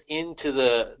built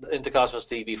into Cosmos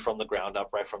DB from the ground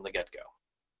up, right from the get-go.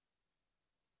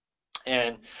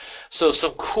 And so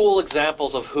some cool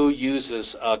examples of who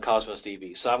uses Cosmos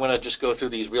DB. So I'm going to just go through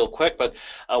these real quick, but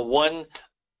one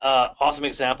awesome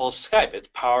example is Skype.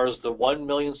 It powers the 1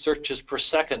 million searches per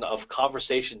second of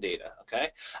conversation data. Okay,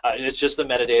 it's just the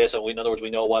metadata. So in other words, we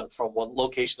know what from one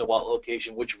location to what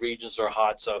location, which regions are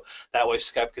hot. So that way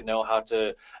Skype can know how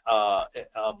to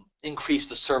increase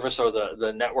the service or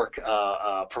the network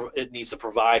it needs to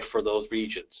provide for those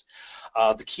regions.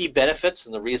 The key benefits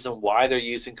and the reason why they're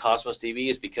using Cosmos DB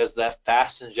is because of that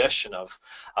fast ingestion of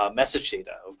message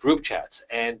data, of group chats,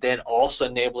 and then also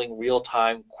enabling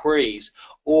real-time queries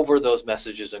over those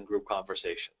messages and group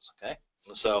conversations. Okay,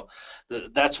 so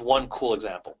that's one cool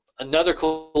example. Another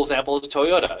cool example is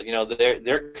Toyota. You know,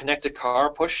 their connected car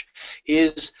push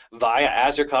is via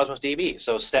Azure Cosmos DB,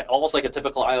 so almost like a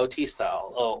typical IoT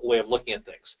style way of looking at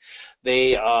things.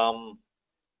 They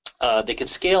can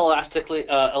scale elastically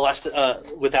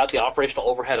without the operational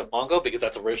overhead of Mongo, because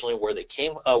that's originally where they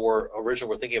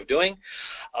were thinking of doing.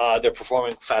 They're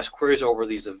performing fast queries over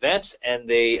these events, and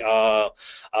they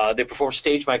perform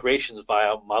stage migrations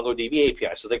via MongoDB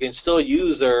API. So they can still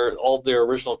use all their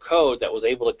original code that was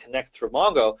able to connect through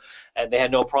Mongo, and they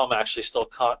had no problem actually still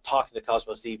talking to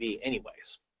Cosmos DB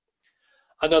anyways.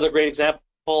 Another great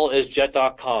example is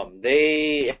Jet.com.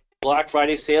 They Black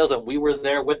Friday sales, and we were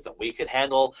there with them. We could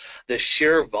handle the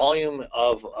sheer volume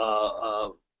of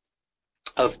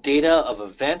data, of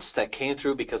events that came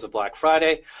through because of Black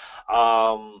Friday.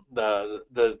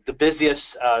 The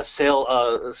busiest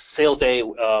sales day,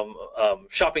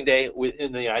 shopping day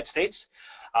in the United States.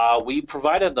 We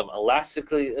provided them elastic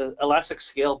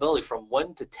scalability from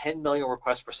 1 to 10 million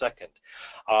requests per second.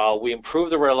 We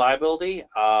improved the reliability,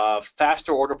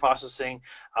 faster order processing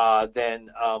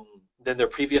than their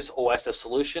previous OSS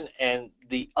solution, and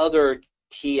the other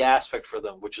key aspect for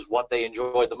them, which is what they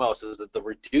enjoyed the most, is that the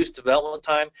reduced development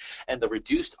time and the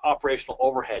reduced operational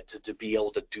overhead to be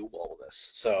able to do all of this.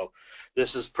 So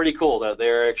this is pretty cool that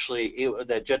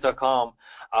that Jet.com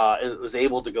was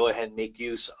able to go ahead and make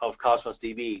use of Cosmos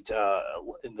DB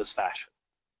in this fashion.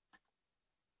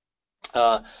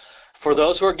 For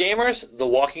those who are gamers, the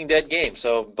Walking Dead game.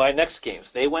 So by Next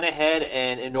Games, they went ahead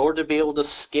and in order to be able to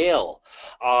scale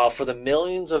for the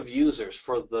millions of users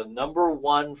for the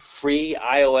 #1 free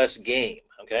iOS game,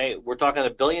 okay, we're talking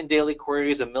 1 billion daily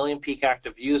queries, 1 million peak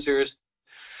active users,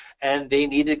 and they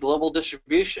needed global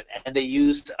distribution, and they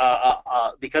used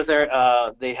because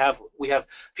we have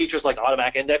features like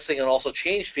automatic indexing and also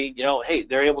change feed. You know, hey,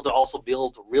 they're able to also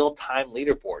build real-time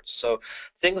leaderboards. So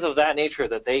things of that nature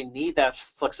that they need, that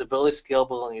flexibility,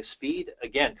 scalability, and speed.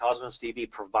 Again, Cosmos DB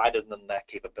provided them that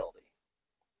capability.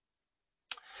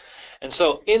 And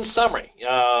so, in summary,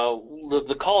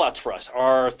 the callouts for us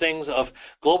are things of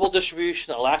global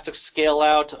distribution, elastic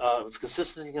scale-out,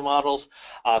 consistency models,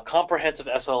 comprehensive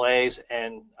SLAs,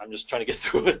 and I'm just trying to get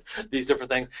through these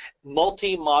different things,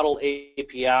 multi-model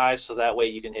APIs, so that way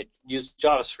you can use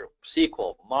JavaScript,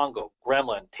 SQL, Mongo,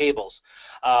 Gremlin, tables,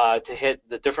 to hit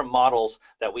the different models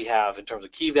that we have in terms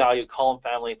of key value, column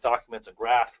family, documents, and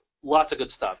graph. Lots of good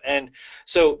stuff. And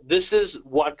so this is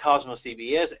what Cosmos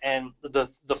DB is, and the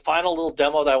final little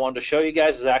demo that I wanted to show you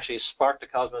guys is actually Spark to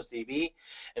Cosmos DB.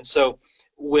 And so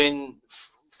when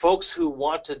folks who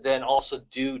want to then also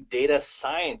do data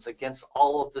science against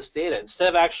all of this data, instead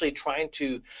of actually trying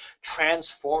to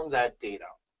transform that data,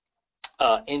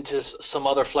 into some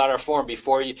other flatter form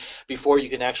before you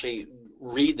can actually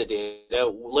read the data.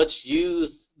 Let's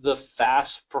use the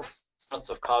fast performance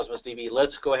of Cosmos DB.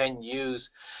 Let's go ahead and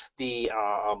use the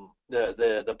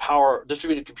power,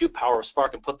 distributed compute power of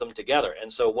Spark, and put them together.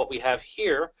 And so what we have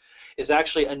here is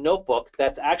actually a notebook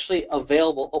that's actually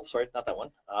available. Oh, sorry, not that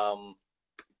one.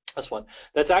 This one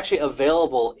that's actually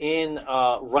available in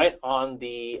right on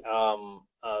the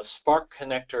Spark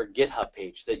connector GitHub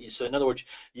page. So in other words,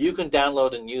 you can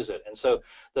download and use it. And so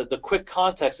the quick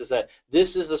context is that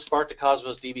this is the Spark to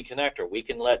Cosmos DB connector. We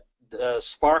can let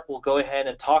Spark will go ahead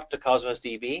and talk to Cosmos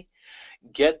DB,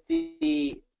 get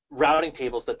the routing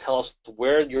tables that tell us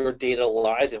where your data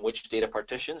lies in which data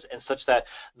partitions, and such that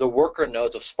the worker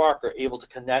nodes of Spark are able to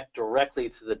connect directly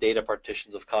to the data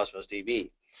partitions of Cosmos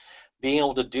DB. Being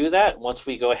able to do that, once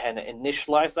we go ahead and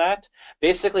initialize that,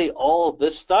 basically all of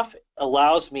this stuff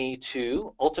allows me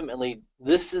to ultimately,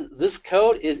 this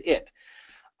code is it.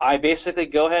 I basically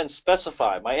go ahead and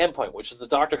specify my endpoint, which is the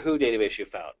Doctor Who database you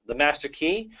found, the master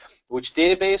key, which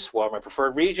database, what are my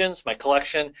preferred regions, my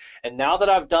collection, and now that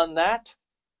I've done that,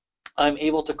 I'm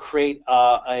able to create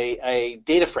a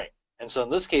data frame. And so in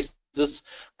this case, this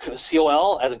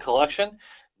COL as in collection,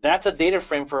 that's a data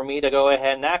frame for me to go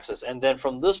ahead and access. And then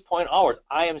from this point onwards,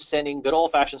 I am sending good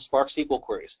old-fashioned Spark SQL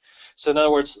queries. So in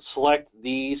other words, select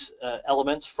these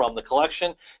elements from the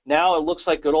collection. Now it looks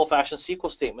like good old-fashioned SQL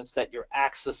statements that you're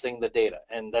accessing the data.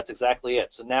 And that's exactly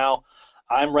it. So now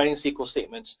I'm writing SQL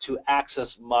statements to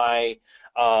access my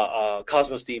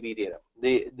Cosmos DB data.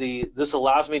 This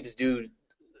allows me to do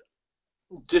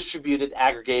distributed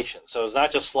aggregation. So it's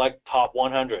not just like top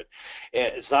 100.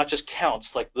 It's not just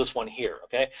counts like this one here,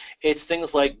 okay? It's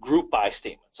things like group by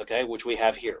statements, okay, which we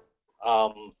have here.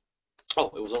 Oh,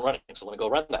 it wasn't running, so I'm going to go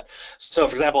run that. So,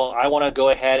 for example, I want to go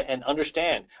ahead and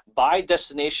understand by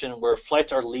destination where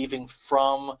flights are leaving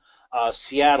from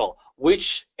Seattle,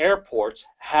 which airports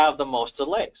have the most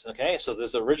delays, okay? So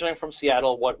there's originating from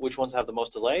Seattle, which ones have the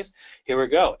most delays? Here we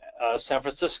go, San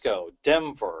Francisco,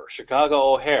 Denver,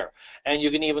 Chicago O'Hare, and you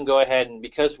can even go ahead and,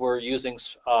 because we're using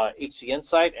HC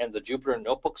Insight and the Jupyter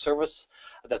Notebook service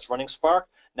that's running Spark,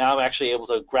 now I'm actually able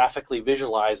to graphically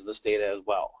visualize this data as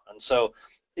well. And so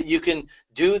you can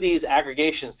do these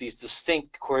aggregations, these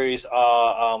distinct queries,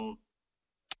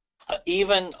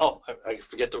 even, oh, I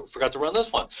forgot to run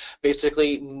this one.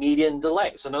 Basically, median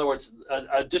delay. So in other words,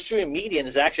 a distributed median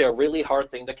is actually a really hard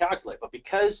thing to calculate. But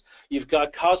because you've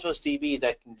got Cosmos DB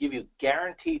that can give you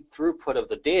guaranteed throughput of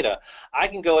the data, I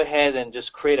can go ahead and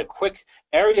just create a quick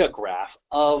area graph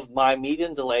of my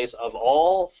median delays of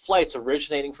all flights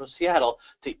originating from Seattle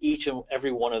to each and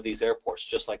every one of these airports,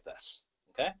 just like this.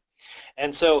 Okay.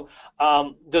 And so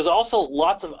there's also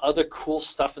lots of other cool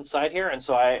stuff inside here. And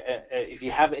so if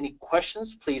you have any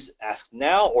questions, please ask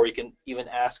now, or you can even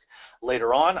ask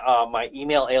later on. My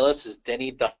email alias is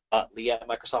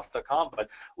denny.lee@microsoft.com. But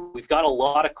we've got a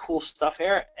lot of cool stuff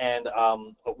here, and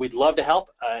we'd love to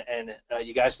help and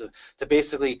you guys to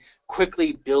basically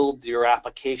quickly build your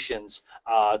applications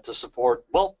to support,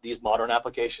 well, these modern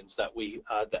applications that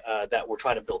that we're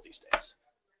trying to build these days.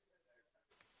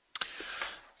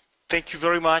 Thank you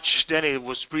very much, Danny. It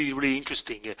was really, really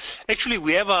interesting. Actually,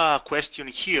 we have a question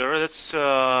here that's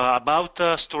about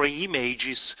storing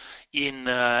images in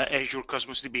Azure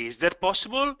Cosmos DB. Is that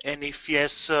possible? And if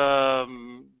yes,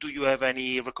 do you have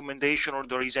any recommendation, or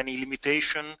there is any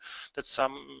limitation that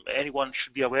anyone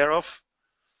should be aware of?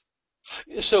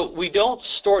 So we don't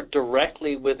store it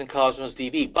directly within Cosmos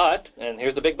DB, but, and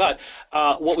here's the big but,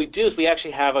 what we do is we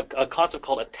actually have a concept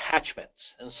called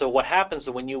attachments. And so what happens is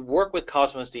when you work with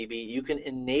Cosmos DB, you can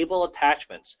enable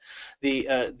attachments.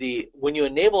 When you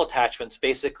enable attachments,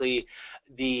 basically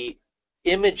the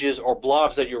images or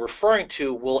blobs that you're referring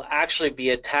to will actually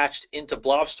be attached into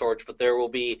blob storage, but there will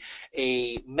be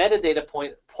a metadata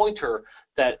pointer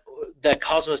that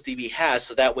Cosmos DB has,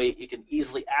 so that way you can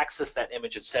easily access that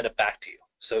image and send it back to you.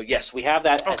 So yes, we have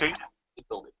that. Okay.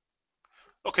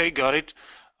 Okay, got it.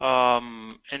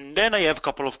 And then I have a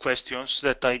couple of questions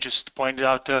that I just pointed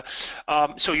out.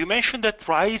 So you mentioned that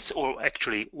writes, or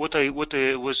actually what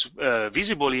was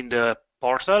visible in the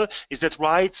portal is that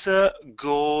writes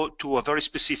go to a very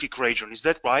specific region. Is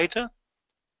that right?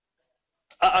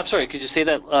 I'm sorry, could you say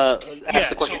that? Ask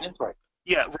the question again. Sorry.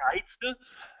 Yeah, writes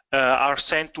are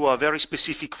sent to a very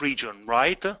specific region,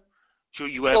 right? So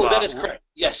you have. Oh, that is correct.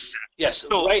 Yes, yes.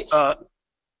 So, right.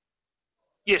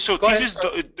 Yeah, so this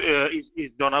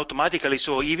is done automatically.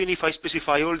 So even if I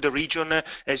specify all the region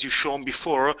as you shown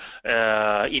before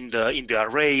in the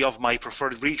array of my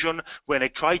preferred region, when I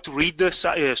try to read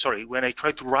when I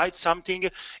try to write something,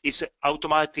 it's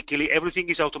automatically, everything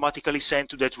is automatically sent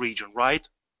to that region, right?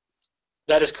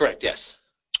 That is correct, yes.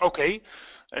 Okay,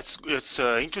 it's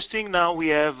interesting. Now we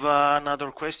have another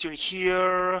question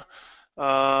here.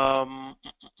 Um,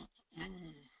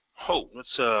 oh,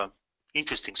 that's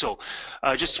interesting. So,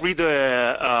 just read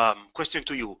the question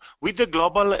to you. With the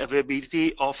global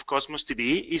availability of Cosmos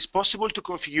DB, is possible to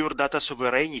configure data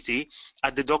sovereignty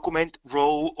at the document,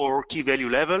 row, or key value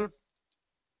level?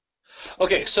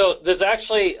 Okay, so there's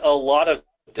actually a lot of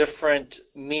different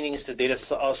meanings to data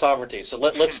sovereignty. So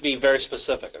let's be very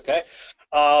specific, okay?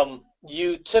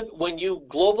 When you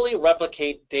globally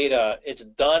replicate data, it's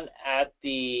done at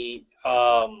the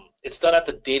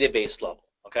database level,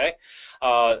 okay?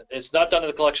 It's not done at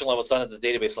the collection level, it's done at the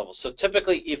database level. So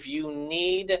typically, if you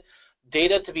need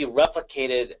data to be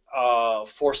replicated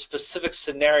for specific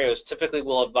scenarios, typically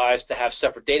we'll advise to have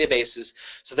separate databases,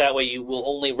 so that way you will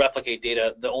only replicate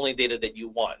data, the only data that you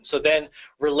want. So then,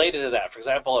 related to that, for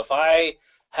example, if I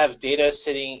have data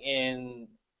sitting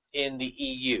in the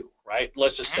EU, right?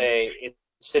 Let's just say it's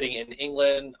sitting in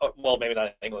England, well, maybe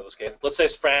not England in this case. Let's say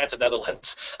it's France and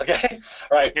Netherlands, okay?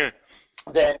 Right. Yeah.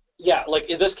 Then, yeah, like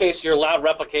in this case, you're allowed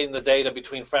replicating the data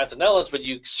between France and Netherlands, but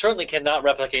you certainly cannot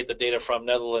replicate the data from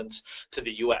Netherlands to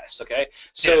the U.S., okay?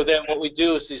 So Yeah. then what we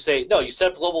do is you say, no, you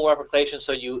set up global replication,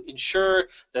 so you ensure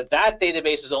that that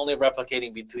database is only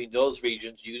replicating between those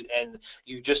regions, and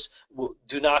you just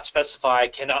do not specify,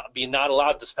 cannot be not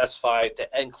allowed to specify to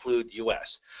include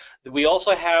U.S. We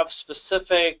also have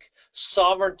specific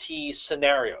sovereignty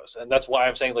scenarios, and that's why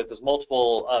I'm saying like there's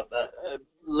multiple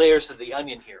layers to the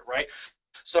onion here, right?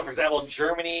 So, for example,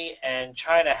 Germany and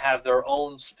China have their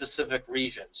own specific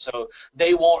regions, so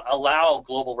they won't allow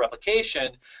global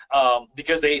replication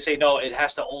because they say no, it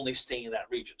has to only stay in that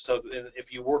region. So,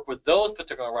 if you work with those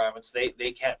particular environments,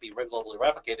 they can't be globally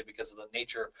replicated because of the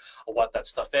nature of what that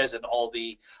stuff is and all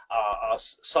the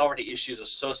sovereignty issues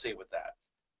associated with that.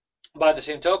 By the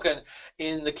same token,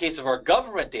 in the case of our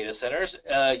government data centers,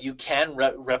 you can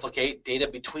replicate data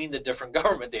between the different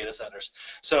government data centers.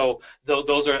 So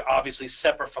those are obviously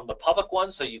separate from the public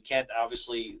ones, so you can't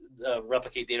obviously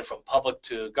replicate data from public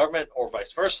to government or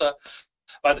vice versa.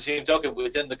 By the same token,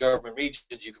 within the government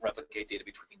regions, you can replicate data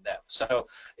between them. So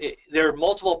there are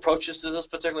multiple approaches to this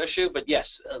particular issue, but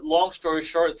yes, long story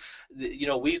short,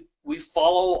 we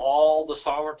follow all the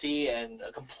sovereignty and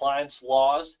compliance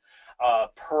laws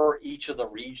per each of the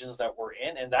regions that we're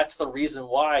in, and that's the reason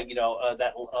why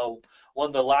one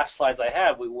of the last slides I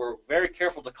had, we were very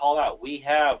careful to call out. We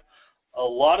have a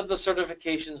lot of the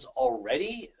certifications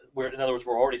already. In other words,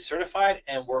 we're already certified,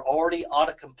 and we're already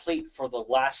autocomplete for the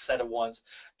last set of ones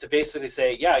to basically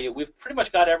say, yeah, we've pretty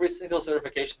much got every single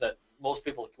certification that most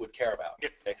people would care about.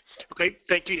 Yeah. Okay,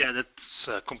 thank you. Yeah, that's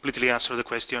completely answered the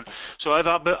question. So I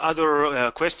have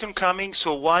other question coming.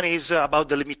 So one is about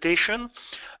the limitation,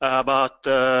 about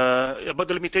the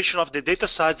limitation of the data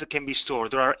size that can be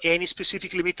stored. There are any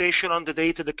specific limitation on the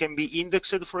data that can be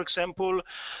indexed, for example?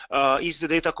 Is the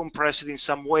data compressed in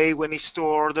some way when it's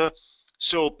stored?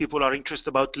 So people are interested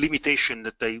about limitation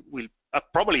that they will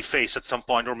probably face at some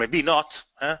point, or maybe not.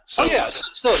 So, oh yeah,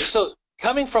 so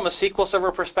coming from a SQL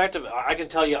Server perspective, I can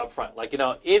tell you up front, like,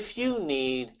 if you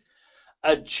need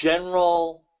a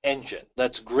general engine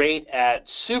that's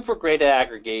super great at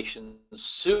aggregation,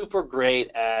 super great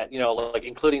at, like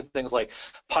including things like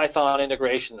Python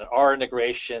integration and R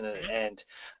integration and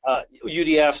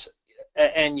UDFs,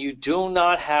 and you do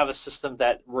not have a system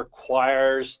that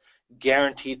requires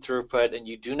guaranteed throughput, and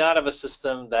you do not have a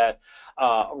system that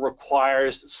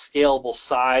requires scalable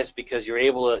size because you're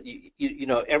able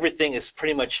to, everything is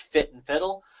pretty much fit and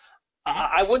fiddle.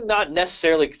 I would not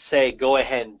necessarily say go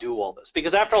ahead and do all this,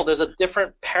 because after all, there's a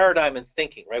different paradigm in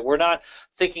thinking, right? We're not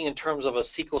thinking in terms of a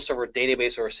SQL Server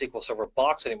database or a SQL Server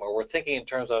box anymore. We're thinking in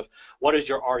terms of what is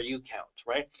your RU count,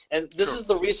 right? And this is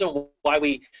the reason why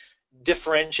we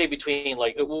differentiate between,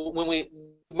 like, when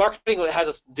marketing has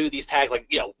us do these tags like,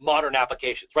 modern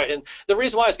applications, right? And the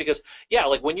reason why is because,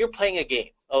 like when you're playing a game,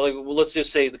 like, let's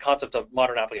just say the concept of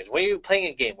modern applications, when you're playing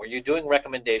a game where you're doing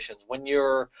recommendations, when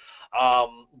you're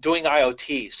doing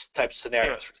IoT type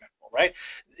scenarios, for example, right?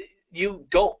 You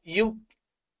don't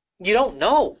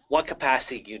know what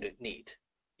capacity you need.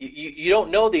 You don't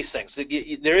know these things.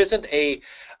 There isn't a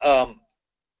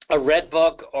red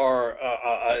book or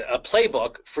a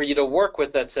playbook for you to work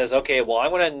with that says, okay, well, I'm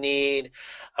going to need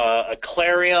a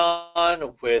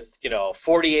Clarion with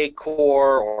 48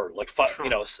 core or like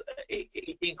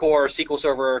 18 core SQL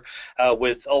Server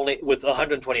with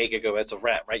 128 gigabytes of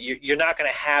RAM, right? You're not going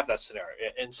to have that scenario,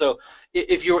 and so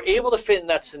if you're able to fit in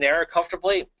that scenario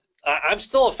comfortably, I'm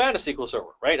still a fan of SQL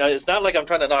Server, right? It's not like I'm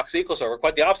trying to knock SQL Server.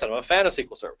 Quite the opposite. I'm a fan of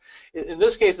SQL Server. In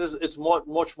this case, it's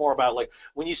much more about like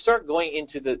when you start going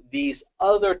into these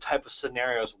other type of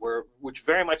scenarios which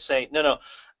very much say, no,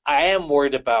 I am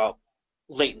worried about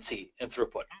latency and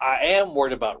throughput. I am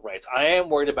worried about writes. I am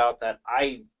worried about that.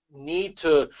 I need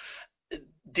to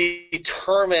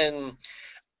determine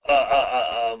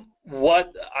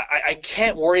what I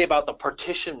can't worry about the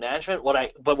partition management.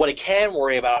 But what I can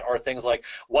worry about are things like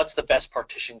what's the best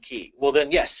partition key. Well,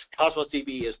 then yes, Cosmos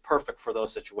DB is perfect for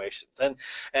those situations.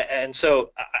 And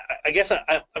so I guess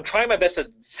I'm trying my best to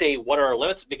say what are our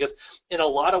limits, because in a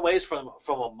lot of ways, from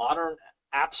a modern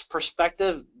apps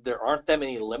perspective, there aren't that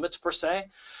many limits per se.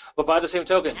 But by the same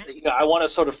token, I want to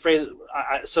sort of phrase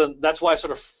it. So that's why I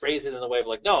sort of phrase it in the way of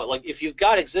like, no, like if you've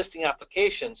got existing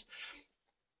applications,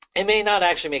 it may not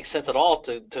actually make sense at all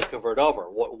to convert over.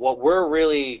 What we're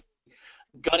really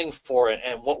gunning for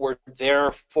and what we're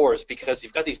there for is because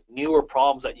you've got these newer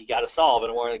problems that you got to solve,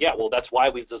 and we're like, yeah, well, that's why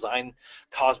we've designed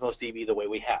Cosmos DB the way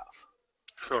we have.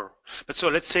 Sure. But so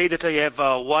let's say that I have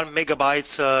 1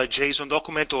 megabytes JSON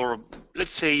document, or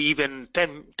let's say even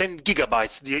 10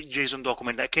 gigabytes JSON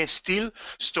document. I can still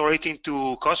store it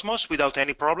into Cosmos without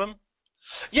any problem?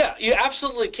 Yeah, you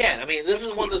absolutely can. I mean, this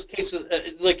is one of those cases,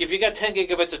 like if you got 10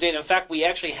 gigabytes of data, in fact, we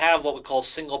actually have what we call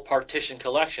single partition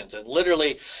collections. And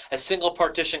literally, a single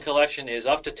partition collection is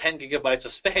up to 10 gigabytes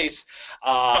of space,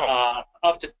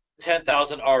 up to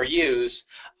 10,000 RUs.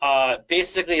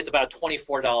 Basically, it's about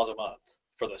 $24 a month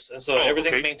for this, and so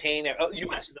everything's maintained.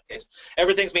 US in the case,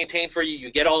 everything's maintained for you.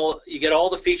 You get all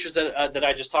the features that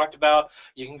I just talked about.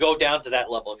 You can go down to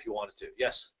that level if you wanted to.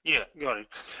 Yes. Yeah, got it.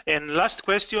 And last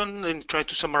question, and try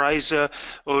to summarize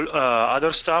all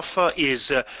other stuff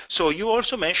is so you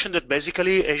also mentioned that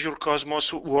basically Azure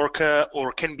Cosmos work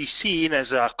or can be seen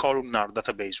as a columnar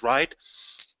database, right?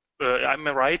 Am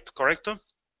I right? Correct?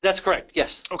 That's correct,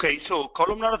 yes. Okay, so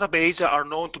columnar databases are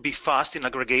known to be fast in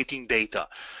aggregating data.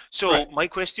 So Correct. my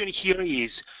question here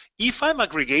is, if I'm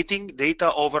aggregating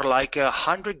data over like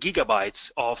 100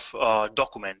 gigabytes of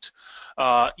document,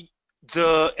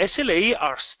 the SLA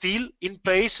are still in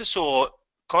place, so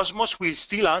Cosmos will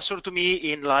still answer to me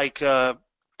in like 10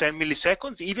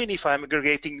 milliseconds, even if I'm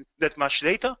aggregating that much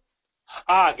data?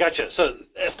 Gotcha. So,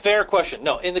 a fair question.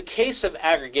 No, in the case of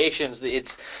aggregations,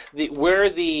 it's where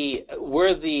the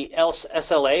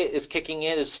SLA is kicking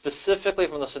in is specifically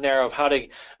from the scenario of how to,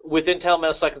 within 10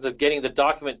 milliseconds of getting the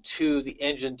document to the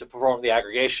engine to perform the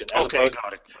aggregation, as opposed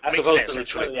to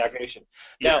the aggregation.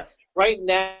 Yeah. Now, right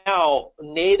now,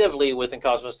 natively within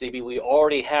Cosmos DB, we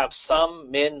already have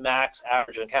some min, max,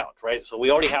 average, and count, right? So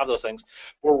we already have those things.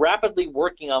 We're rapidly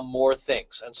working on more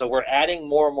things, and so we're adding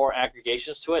more and more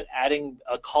aggregations to it, adding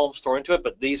a column store into it,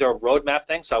 but these are roadmap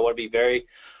things, so I want to be very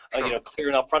clear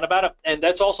and upfront about it. And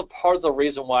that's also part of the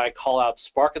reason why I call out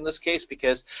Spark in this case,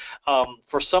 because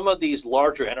for some of these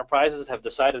larger enterprises have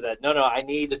decided that, no, I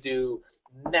need to do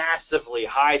massively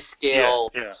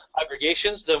high-scale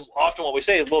aggregations, then often what we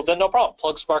say is, well, then no problem.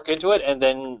 Plug Spark into it, and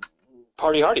then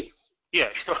party hardy. Yeah,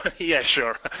 sure. Yeah,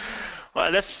 sure.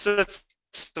 Well, that's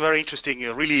very interesting,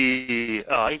 really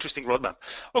interesting roadmap.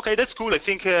 Okay, that's cool. I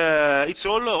think it's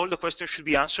all the questions should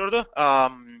be answered.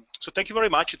 So thank you very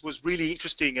much. It was really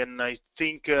interesting, and I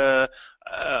think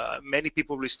many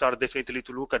people will start definitely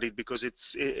to look at it because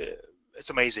it's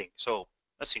amazing. So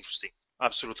that's interesting.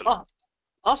 Absolutely. Oh,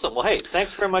 awesome. Well, hey,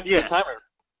 thanks very much for the timer.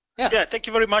 Yeah, thank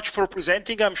you very much for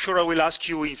presenting. I'm sure I will ask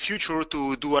you in future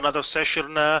to do another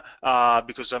session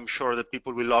because I'm sure that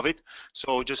people will love it.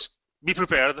 So just be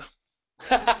prepared.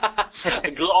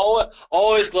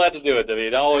 Always glad to do it,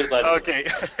 David. Always glad to do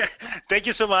it. Okay. Thank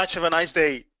you so much. Have a nice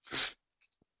day.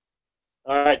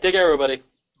 All right. Take care, everybody.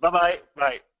 Bye-bye.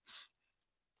 Bye.